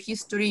know your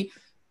history,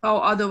 how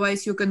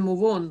otherwise you can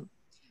move on.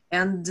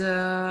 And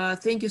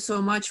thank you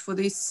so much for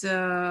this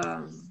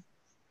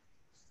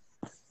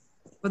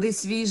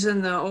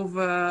vision of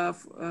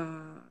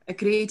a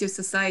creative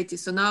society.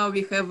 So now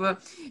we have, a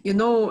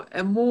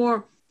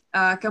more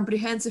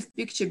comprehensive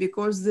picture,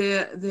 because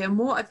the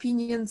more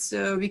opinions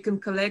we can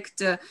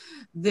collect,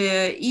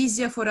 the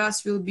easier for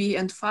us will be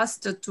and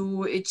faster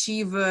to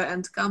achieve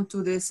and come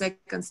to the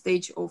second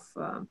stage of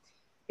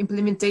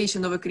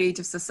implementation of a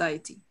creative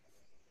society.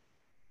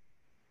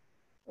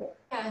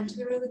 Yeah, and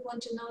we really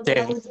want to know the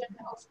Thanks.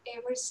 agenda of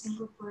every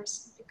single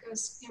person,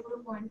 because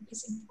everyone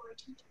is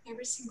important.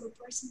 Every single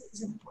person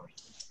is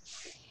important.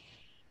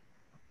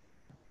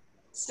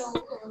 So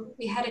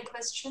we had a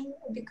question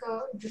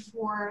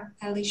before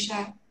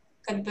Alicia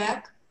got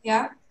back.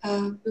 Yeah,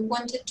 we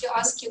wanted to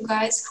ask you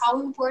guys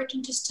how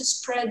important is to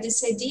spread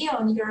this idea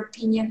on your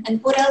opinion,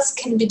 and what else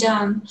can be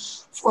done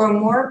for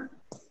more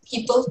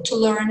people to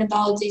learn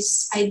about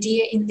this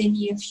idea in the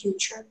near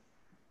future.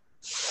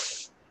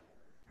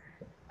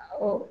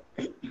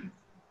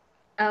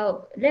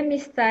 Let me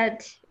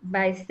start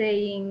by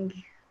saying,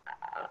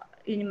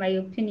 in my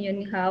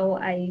opinion, how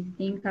I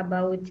think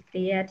about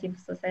creative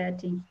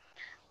society.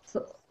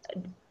 So,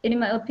 in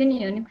my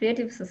opinion,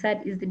 creative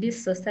society is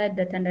this society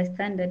that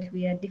understands that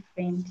we are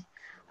different.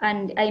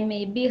 And I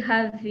may be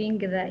having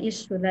the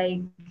issue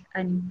like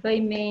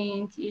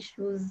unemployment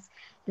issues,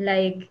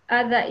 like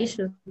other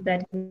issues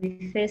that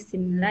we face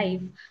in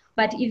life.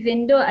 But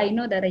even though I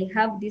know that I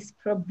have this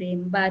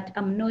problem, but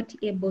I'm not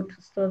able to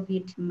solve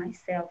it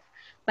myself.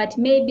 But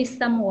maybe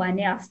someone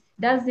else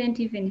doesn't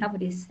even have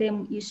the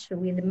same issue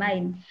with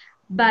mine,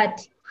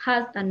 but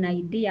has an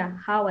idea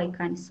how I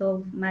can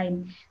solve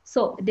mine.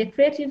 So the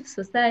creative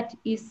society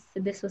is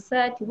the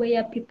society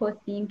where people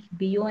think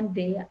beyond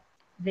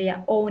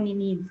their own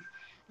needs.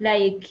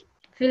 Like,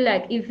 feel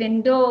like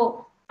even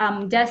though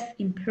I'm just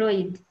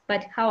employed,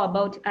 but how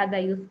about other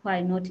youth who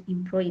are not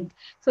employed?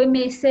 So we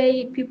may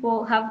say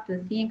people have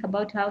to think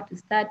about how to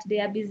start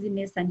their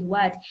business and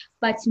what,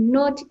 but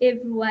not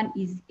everyone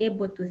is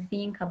able to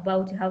think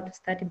about how to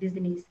start a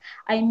business.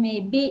 I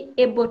may be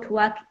able to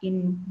work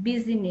in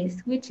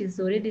business which is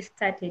already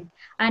started,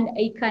 and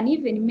I can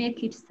even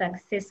make it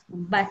successful,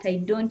 but I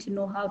don't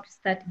know how to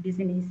start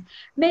business.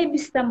 Maybe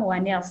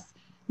someone else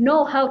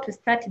know how to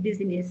start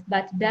business,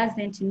 but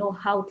doesn't know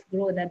how to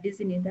grow the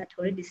business that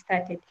already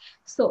started.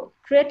 So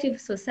creative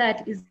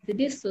society is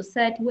this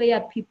society where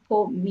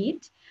people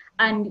meet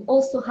and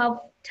also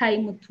have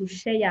time to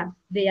share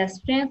their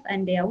strengths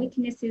and their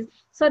weaknesses,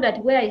 so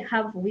that where I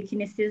have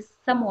weaknesses,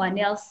 someone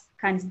else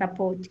can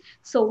support.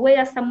 So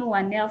where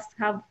someone else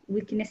have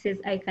weaknesses,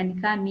 I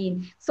can come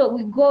in. So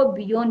we go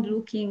beyond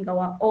looking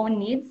our own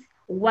needs,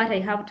 what I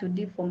have to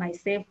do for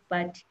myself,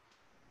 but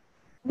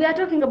we are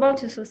talking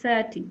about a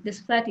society. The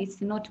society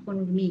is not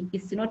only me,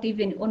 it's not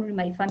even only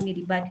my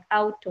family, but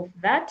out of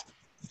that,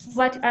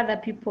 what other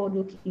people are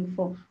looking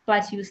for.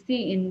 But you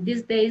see, in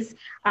these days,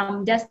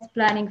 I'm just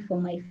planning for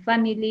my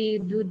family,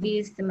 do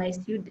this,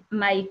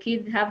 my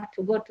kids have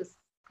to go to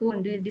school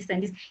and do this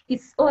and this.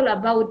 It's all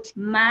about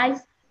my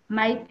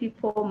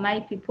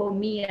people,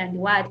 me and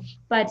what.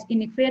 But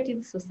in a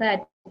creative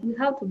society, we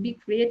have to be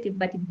creative,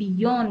 but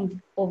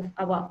beyond of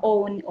our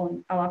own,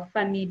 on our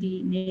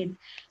family needs.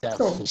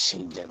 So,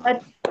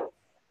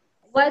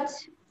 what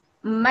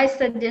my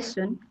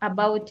suggestion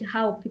about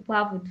how people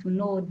have to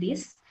know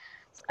this,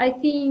 I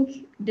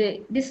think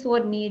this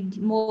would need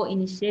more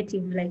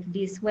initiative like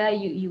this, where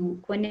you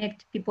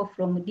connect people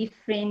from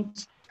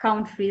different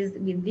countries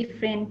with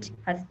different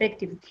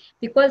perspectives.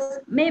 Because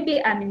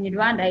maybe I'm in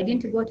Rwanda, I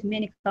didn't go to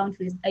many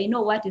countries. I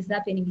know what is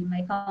happening in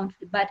my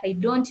country, but I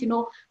don't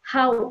know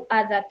how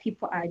other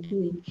people are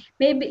doing.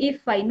 Maybe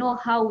if I know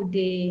how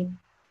the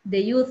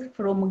youth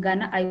from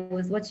Ghana, I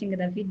was watching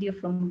the video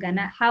from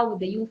Ghana, how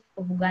the youth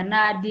of Ghana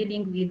are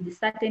dealing with the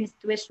certain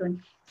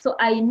situation. So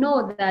I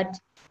know that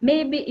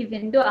maybe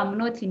even though I'm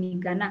not in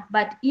Ghana,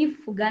 but if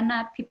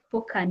Ghana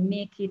people can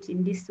make it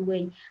in this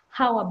way,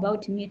 how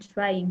about me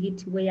trying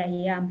it where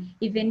I am?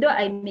 Even though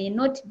I may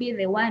not be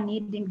the one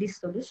needing this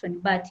solution,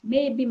 but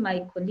maybe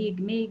my colleague,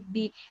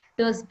 maybe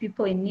those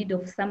people in need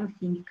of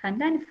something can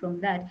learn from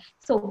that.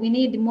 So we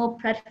need more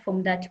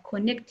platform that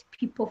connect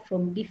people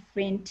from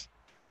different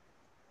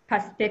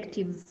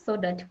perspectives, so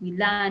that we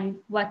learn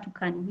what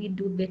can we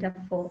do better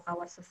for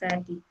our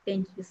society.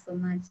 Thank you so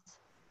much.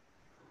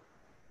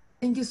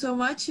 Thank you so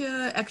much.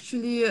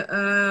 Actually,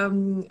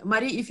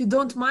 Marie, if you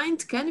don't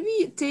mind, can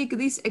we take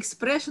this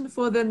expression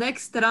for the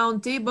next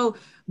round table,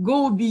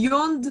 go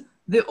beyond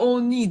their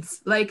own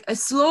needs, like a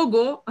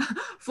slogan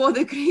for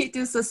the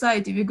creative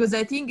society? Because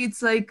I think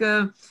it's like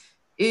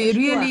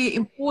really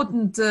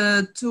important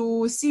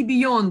to see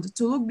beyond,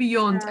 to look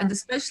beyond, and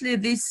especially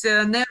this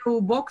narrow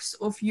box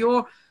of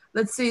your,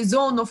 let's say,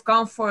 zone of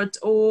comfort,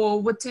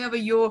 or whatever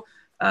your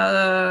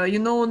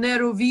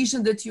narrow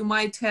vision that you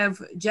might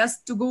have,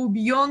 just to go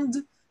beyond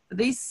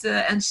this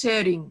and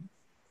sharing.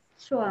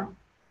 Sure.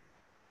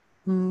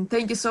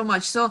 Thank you so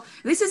much. So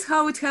this is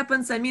how it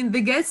happens. I mean, the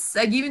guests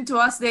are giving to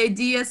us the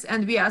ideas,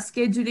 and we are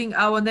scheduling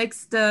our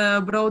next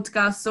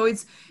broadcast. So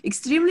it's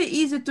extremely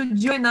easy to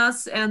join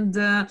us. And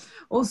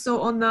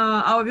also on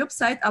our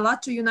website,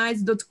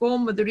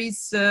 allatounites.com, there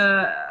is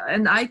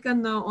an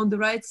icon on the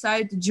right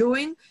side,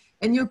 join,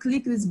 and you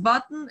click this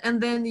button,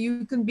 and then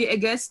you can be a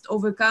guest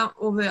of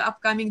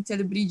upcoming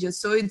Telebridges.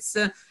 So it's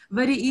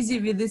very easy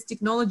with these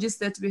technologies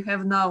that we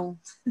have now.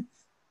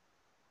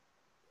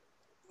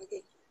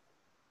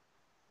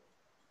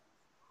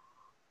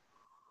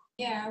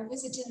 Yeah,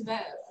 visiting the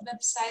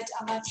website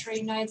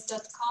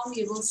alatraunites.com,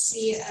 you will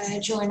see a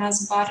join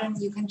us button.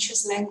 You can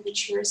choose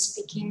language you're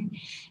speaking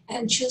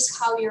and choose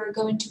how you're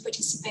going to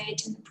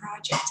participate in the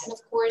project. And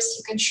of course,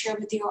 you can share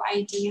with your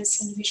ideas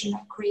and vision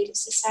of creative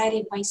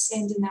society by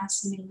sending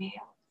us an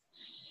email.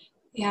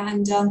 Yeah,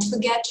 and don't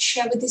forget to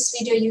share with this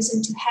video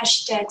using the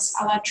hashtags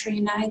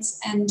alatraunites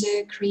and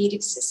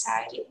creative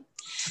society.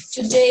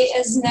 Today,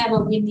 as never,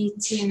 we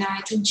need to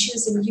unite and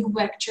choose a new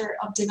vector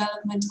of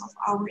development of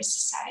our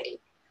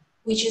society,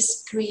 which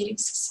is creative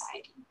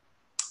society.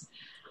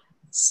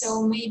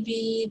 So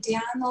maybe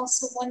Diane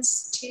also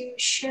wants to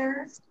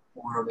share,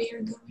 or we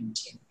are going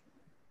to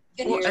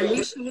finish.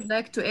 Alicia would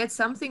like to add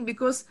something,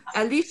 because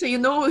Alicia, you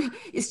know,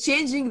 is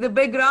changing the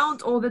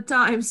background all the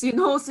time. So, you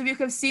know, so we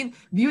have seen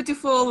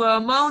beautiful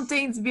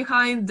mountains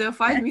behind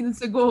 5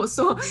 minutes ago.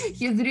 So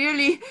he's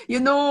really, you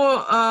know,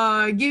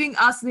 giving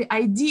us the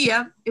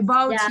idea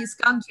about his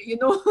country, you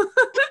know.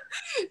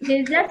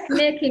 He's just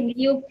making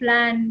you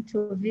plan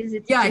to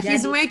visit. Yeah,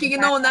 he's making, you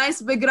know,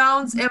 nice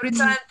backgrounds every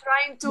time,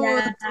 trying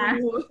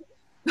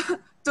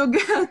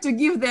to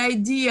give the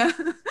idea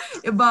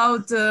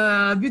about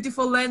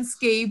beautiful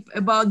landscape,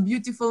 about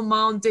beautiful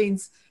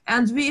mountains,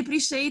 and we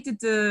appreciate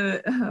it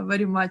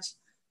very much.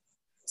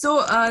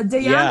 So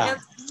Diane,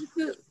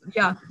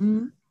 yeah.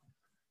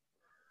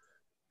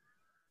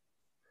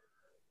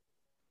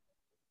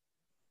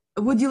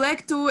 Would you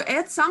like to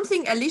add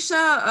something,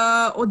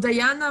 Alicia or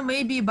Diana,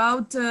 maybe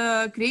about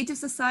creative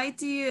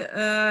society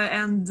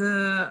and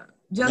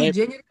just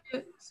generally?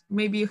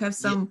 Maybe you have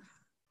some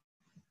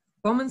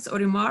comments or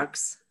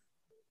remarks?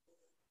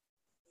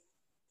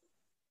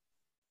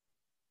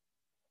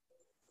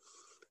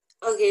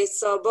 Okay,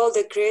 so about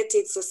the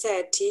creative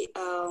society,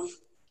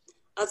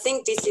 I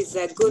think this is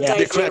a good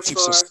idea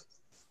for...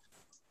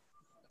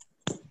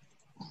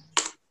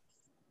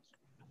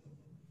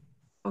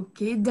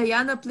 Okay,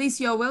 Diana, please,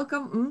 you are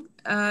welcome.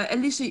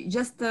 Alicia,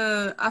 just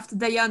after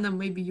Diana,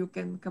 maybe you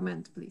can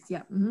comment, please.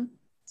 Yeah.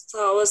 So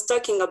I was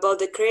talking about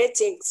the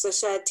creating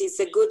society is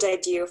a good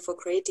idea for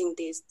creating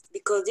this,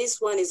 because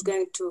this one is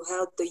going to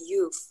help the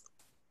youth.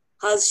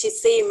 As she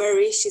say,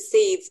 Mary, she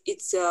says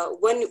it's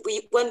when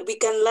we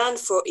can learn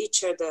for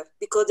each other,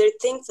 because there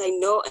are things I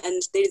know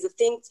and there is a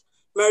things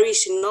Mary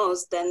she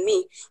knows than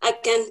me. I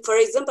can, for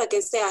example, I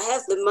can say I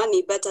have the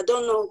money, but I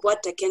don't know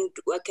what I can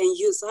do, I can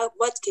use.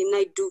 What can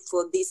I do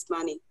for this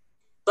money?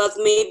 But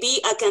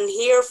maybe I can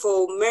hear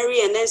for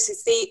Mary and then she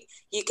say,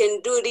 you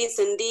can do this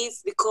and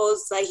this,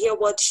 because I hear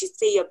what she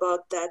say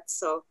about that.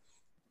 So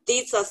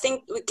this, I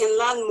think we can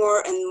learn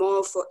more and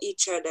more for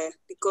each other,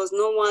 because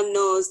no one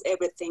knows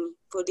everything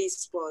for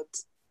this world.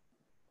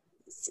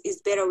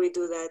 It's better we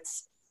do that.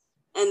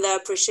 And I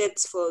appreciate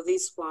for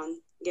this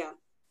one, yeah.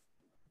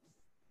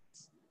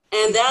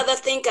 And the other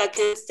thing I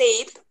can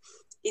say,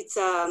 it's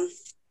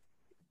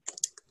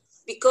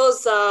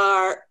because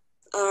I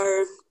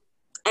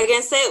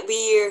can say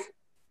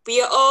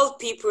we are all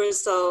people,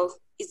 so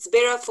it's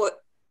better for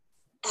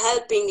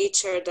helping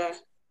each other.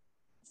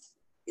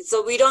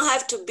 So we don't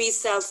have to be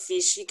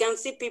selfish. You can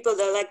see people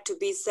that like to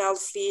be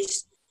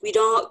selfish. We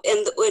don't,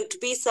 and when to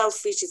be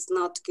selfish is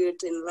not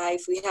good in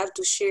life. We have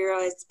to share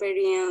our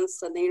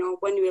experience, and you know,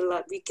 when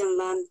we can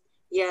learn.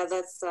 Yeah,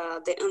 that's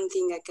the only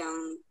thing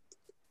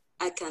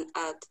I can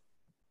add.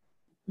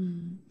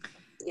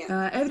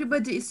 Yeah.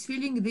 Everybody is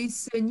feeling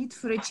this need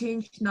for a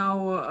change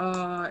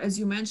now. As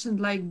you mentioned,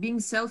 like being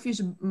selfish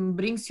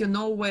brings you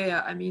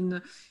nowhere. I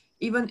mean,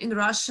 even in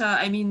Russia,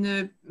 I mean,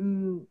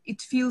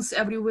 it feels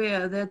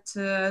everywhere that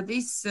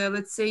this,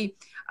 let's say,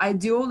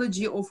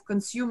 ideology of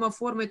consumer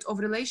format of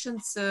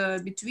relations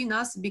between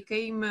us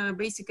became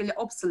basically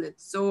obsolete.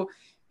 So,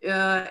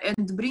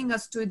 and bring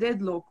us to a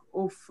deadlock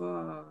of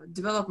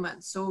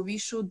development. So we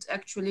should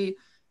actually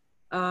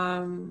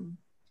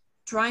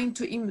trying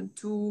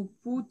to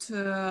put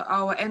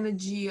our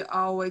energy,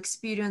 our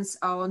experience,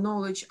 our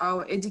knowledge,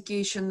 our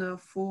education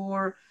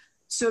for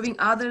serving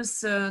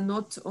others,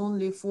 not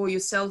only for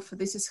yourself.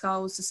 This is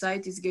how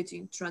society is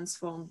getting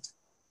transformed.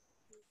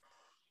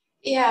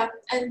 Yeah,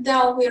 and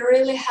now we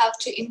really have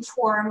to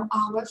inform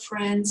our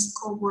friends,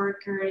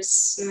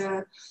 co-workers,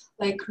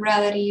 like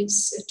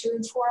relatives, to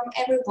inform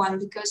everyone,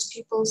 because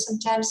people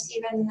sometimes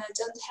even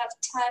don't have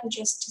time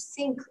just to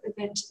think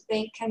that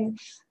they can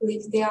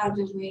live the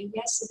other way.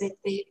 Yes, that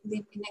they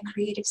live in a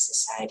creative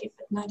society,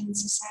 but not in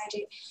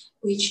society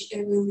which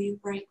we live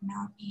right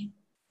now in.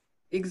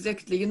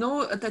 Exactly. You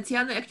know,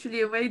 Tatiana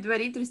actually made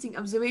very interesting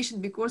observation,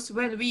 because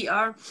when we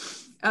are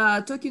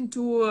talking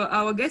to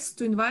our guests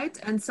to invite,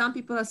 and some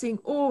people are saying,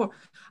 oh,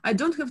 I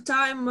don't have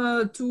time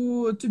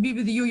to be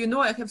with you. You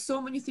know, I have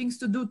so many things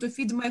to do, to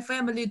feed my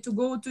family, to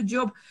go to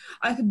job.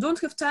 I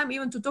don't have time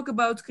even to talk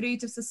about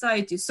creative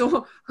society.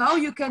 So how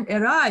you can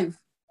arrive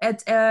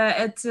at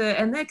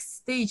a next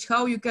stage,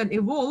 how you can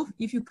evolve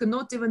if you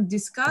cannot even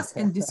discuss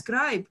and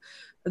describe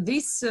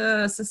this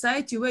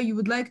society where you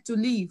would like to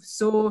live.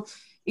 So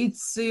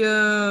it's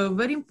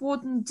very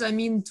important, I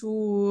mean,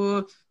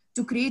 to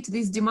create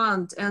this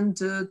demand and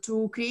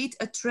to create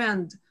a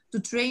trend to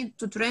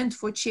trend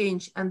for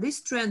change, and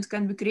this trend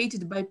can be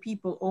created by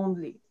people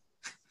only.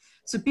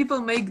 So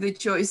people make the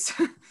choice.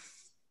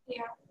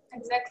 Yeah,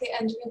 exactly.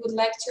 And we would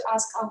like to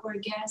ask our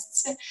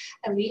guests,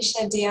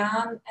 Alicia,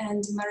 Diane,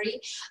 and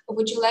Marie,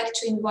 would you like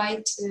to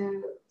invite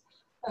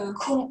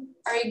whom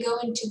are you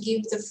going to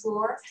give the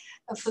floor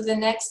for the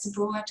next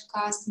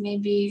broadcast?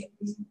 Maybe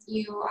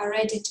you are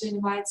ready to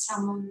invite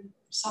someone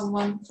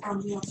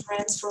from your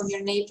friends, from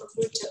your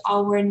neighborhood to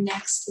our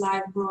next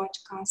live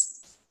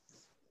broadcast.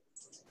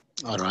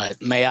 All right.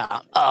 May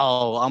I?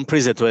 Oh, I'm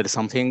pleased to add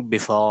something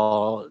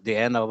before the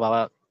end of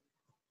our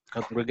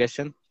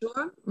congregation.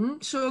 Sure.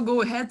 Sure.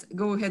 Go ahead.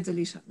 Go ahead,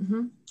 Alicia.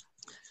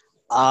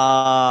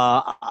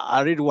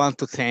 I really want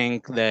to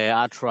thank the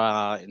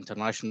ATRA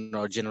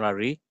International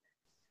January,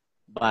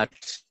 but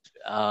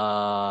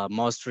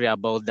mostly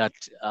about that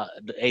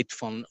the 8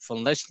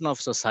 foundation of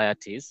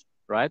societies,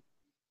 right?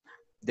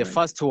 The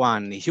first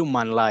one,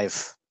 human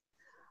life.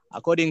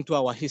 According to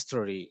our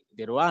history,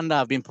 the Rwanda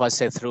have been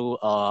passed through,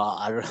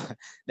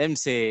 let me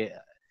say,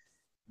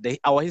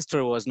 our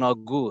history was not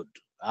good.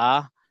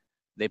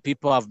 The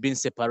people have been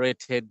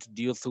separated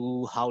due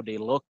to how they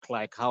look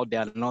like, how they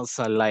are not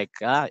so like,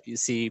 you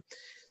see.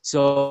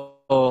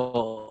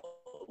 So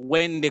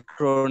when the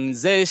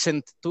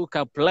colonization took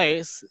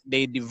place,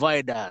 they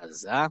divide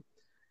us,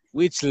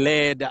 which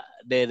led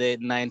the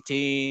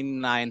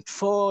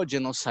 1994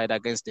 genocide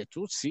against the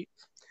Tutsi.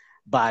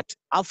 But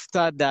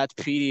after that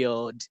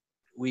period,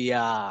 we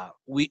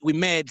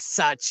made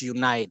such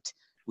unite.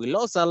 We've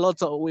lost a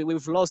lot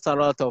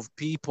of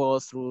people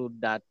through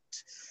that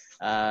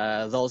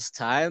those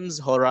times,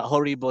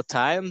 horrible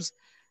times.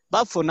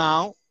 But for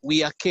now,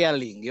 we are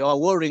caring. You are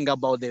worrying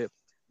about the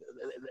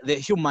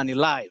human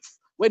life.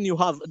 When you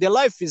have the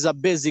life is a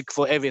basic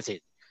for everything.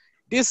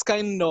 This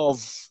kind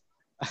of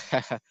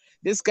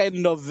this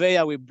kind of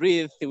air we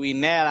breathe, we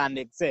inhale and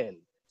exhale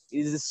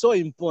is so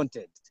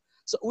important.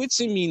 So which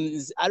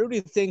means I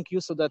really thank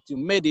you so that you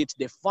made it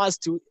the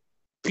first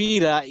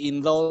pillar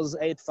in those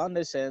 8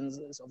 foundations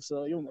of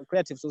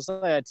creative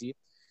society.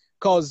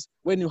 Because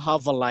when you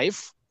have a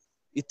life,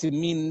 it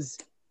means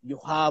you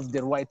have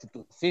the right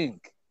to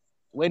think.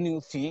 When you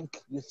think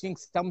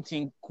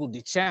something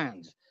could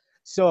change.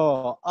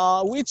 So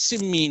which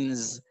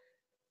means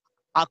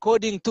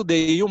according to the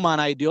human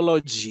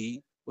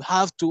ideology, we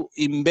have to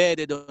embed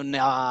it on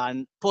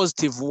a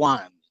positive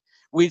one,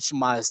 which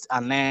must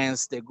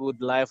enhance the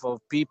good life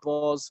of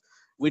peoples,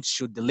 which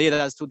should lead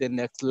us to the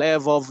next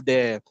level of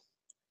the,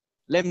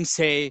 let me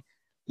say,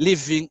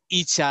 living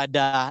each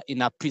other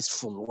in a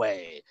peaceful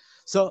way.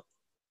 So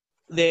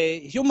the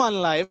human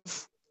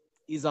life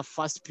is a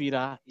first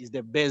pillar, is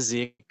the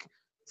basic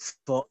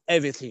for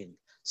everything.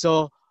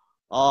 So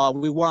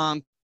we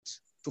want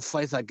to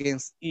fight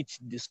against each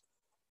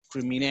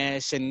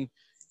discrimination,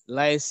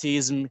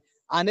 racism,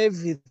 and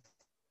everything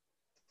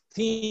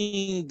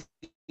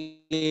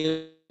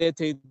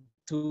related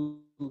to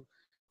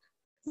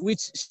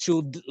which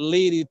should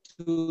lead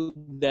to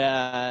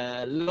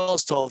the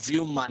loss of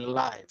human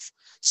life.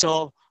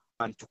 So,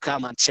 and to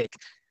come and check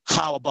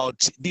how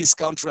about this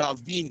country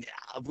have been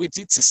with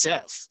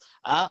itself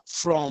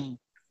from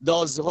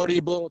those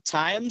horrible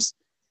times,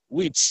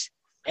 which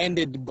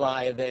ended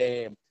by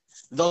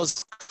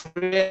those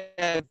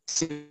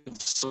creative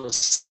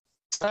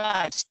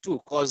society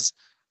too, because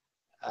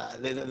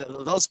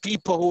those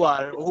people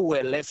who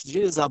were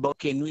refugees about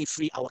can we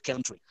free our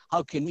country?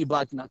 How can we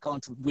back in a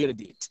country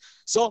build it?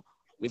 So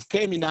we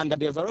came in under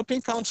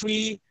developing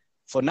country.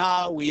 For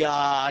now, we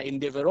are in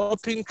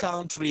developing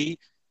country.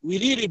 We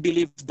really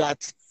believe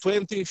that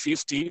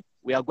 2050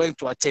 we are going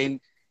to attain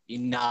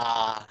in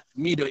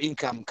middle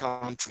income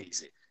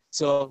countries.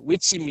 So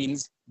which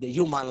means the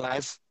human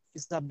life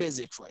is the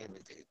basic for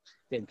everything.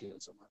 Thank you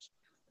so much.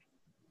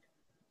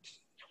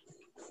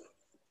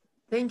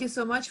 Thank you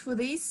so much for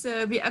this.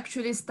 We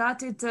actually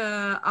started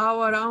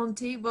our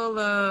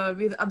roundtable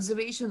with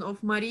observation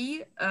of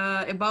Marie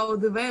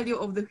about the value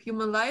of the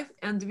human life,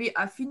 and we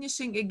are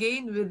finishing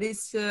again with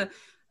this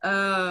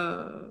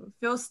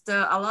first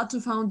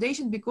ALLATRA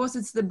Foundation, because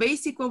it's the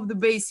basic of the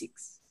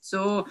basics.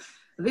 So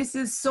this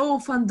is so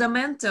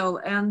fundamental,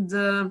 and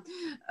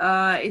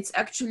it's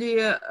actually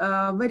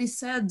very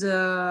sad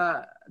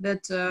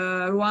that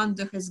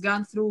Rwanda has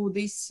gone through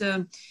these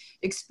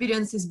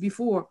experiences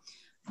before.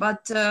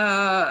 But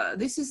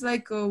this is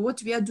like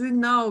what we are doing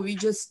now. We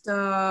just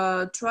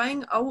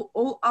trying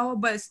all our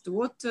best,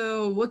 what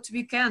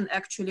we can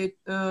actually,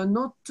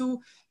 not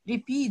to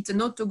repeat,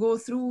 not to go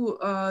through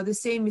the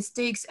same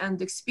mistakes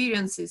and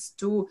experiences,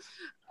 to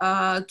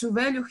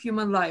value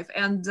human life.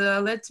 And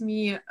let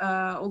me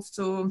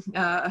also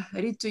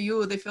read to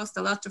you the first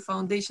ALLATRA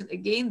Foundation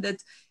again,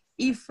 that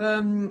if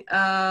the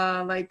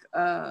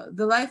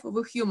life of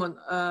a human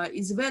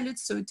is valued,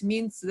 so it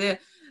means the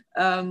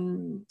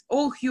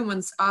all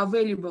humans are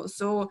valuable.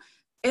 So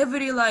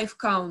every life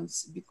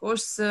counts,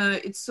 because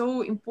it's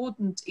so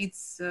important.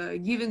 It's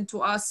given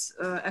to us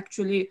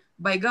actually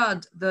by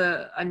God,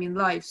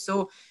 life.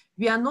 So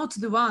we are not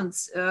the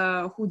ones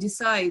who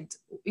decide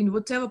in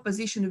whatever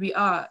position we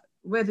are.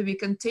 whether we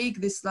can take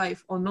this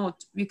life or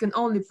not. We can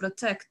only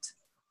protect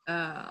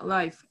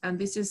life, and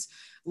this is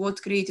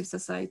what Creative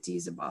Society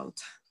is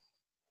about.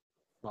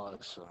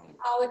 Awesome.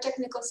 Our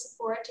technical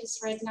support is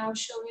right now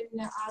showing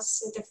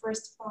us the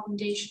first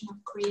foundation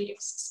of Creative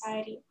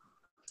Society.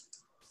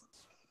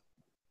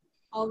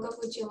 Olga,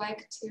 would you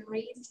like to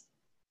read?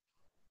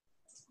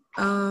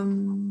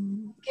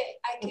 Okay,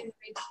 I can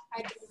read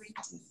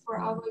for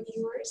our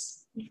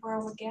viewers and for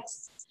our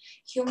guests.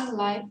 Human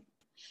life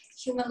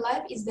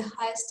is the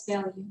highest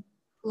value.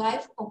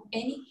 Life of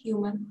any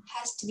human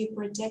has to be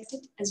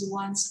protected as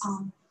one's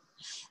own.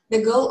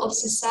 The goal of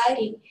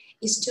society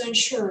is to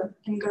ensure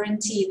and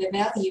guarantee the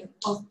value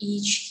of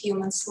each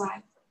human's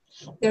life.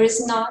 There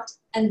is not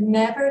and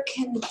never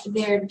can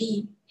there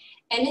be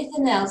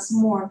anything else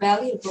more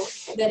valuable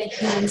than a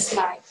human's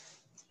life.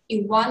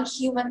 If one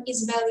human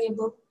is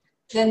valuable,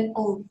 then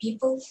all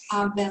people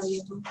are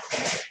valuable.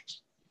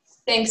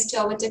 Thanks to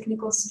our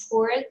technical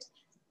support,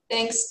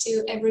 thanks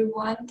to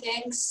everyone,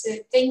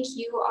 thank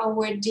you,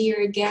 our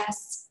dear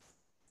guests,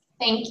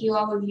 thank you,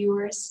 our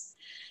viewers,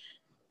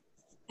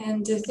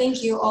 and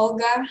thank you,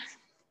 Olga.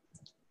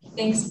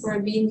 Thanks for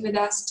being with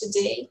us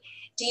today.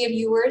 Dear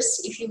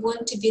viewers, if you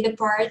want to be the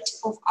part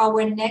of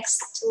our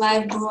next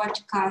live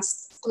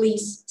broadcast,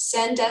 please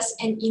send us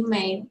an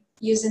email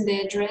using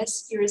the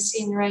address you're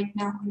seeing right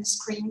now on the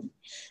screen.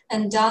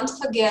 And don't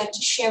forget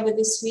to share with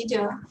this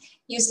video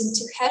using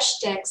two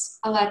hashtags,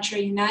 ALLATRA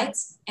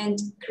Unites and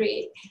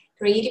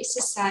Creative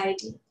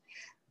Society.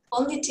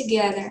 Only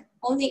together,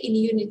 only in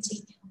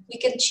unity, we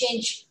can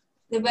change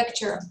the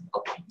vector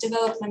of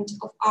development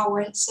of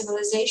our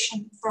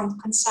civilization from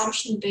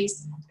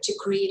consumption-based to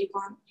creative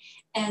one,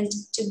 and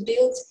to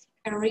build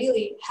a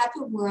really happy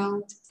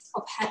world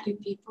of happy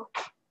people.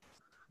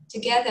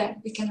 Together,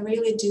 we can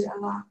really do a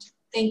lot.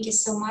 Thank you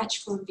so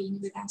much for being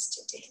with us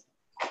today.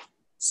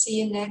 See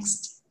you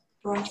next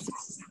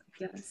broadcast.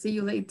 Yeah, see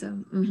you later.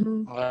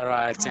 All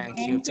right, thank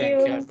you,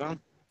 everyone.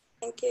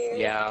 Thank you.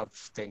 Yeah,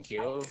 thank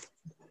you.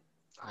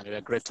 And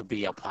we're great to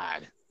be a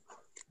part.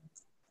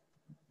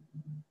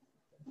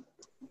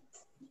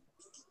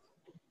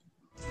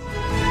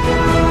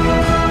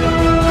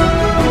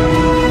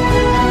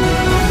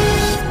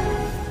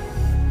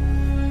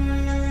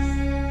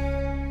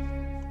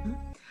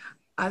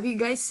 Are we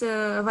guys,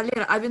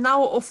 Valera, are we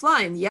now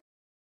offline? Yeah?